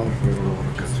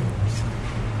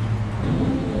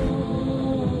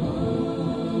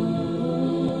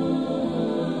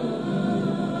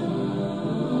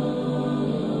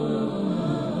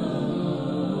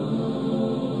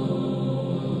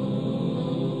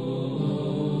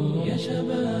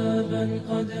 شبابا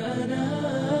قد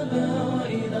أنابا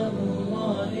وإلى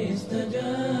الله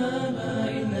استجابا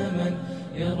إن من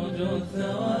يرجو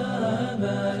الثواب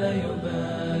لا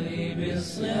يبالي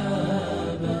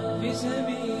بالصعاب في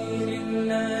سبيل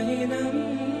الله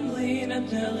نمضي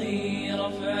نبتغي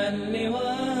رفع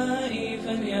اللواء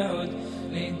فليعد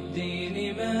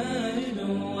للدين مجد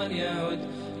وليعد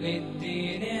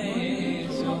للدين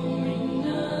عز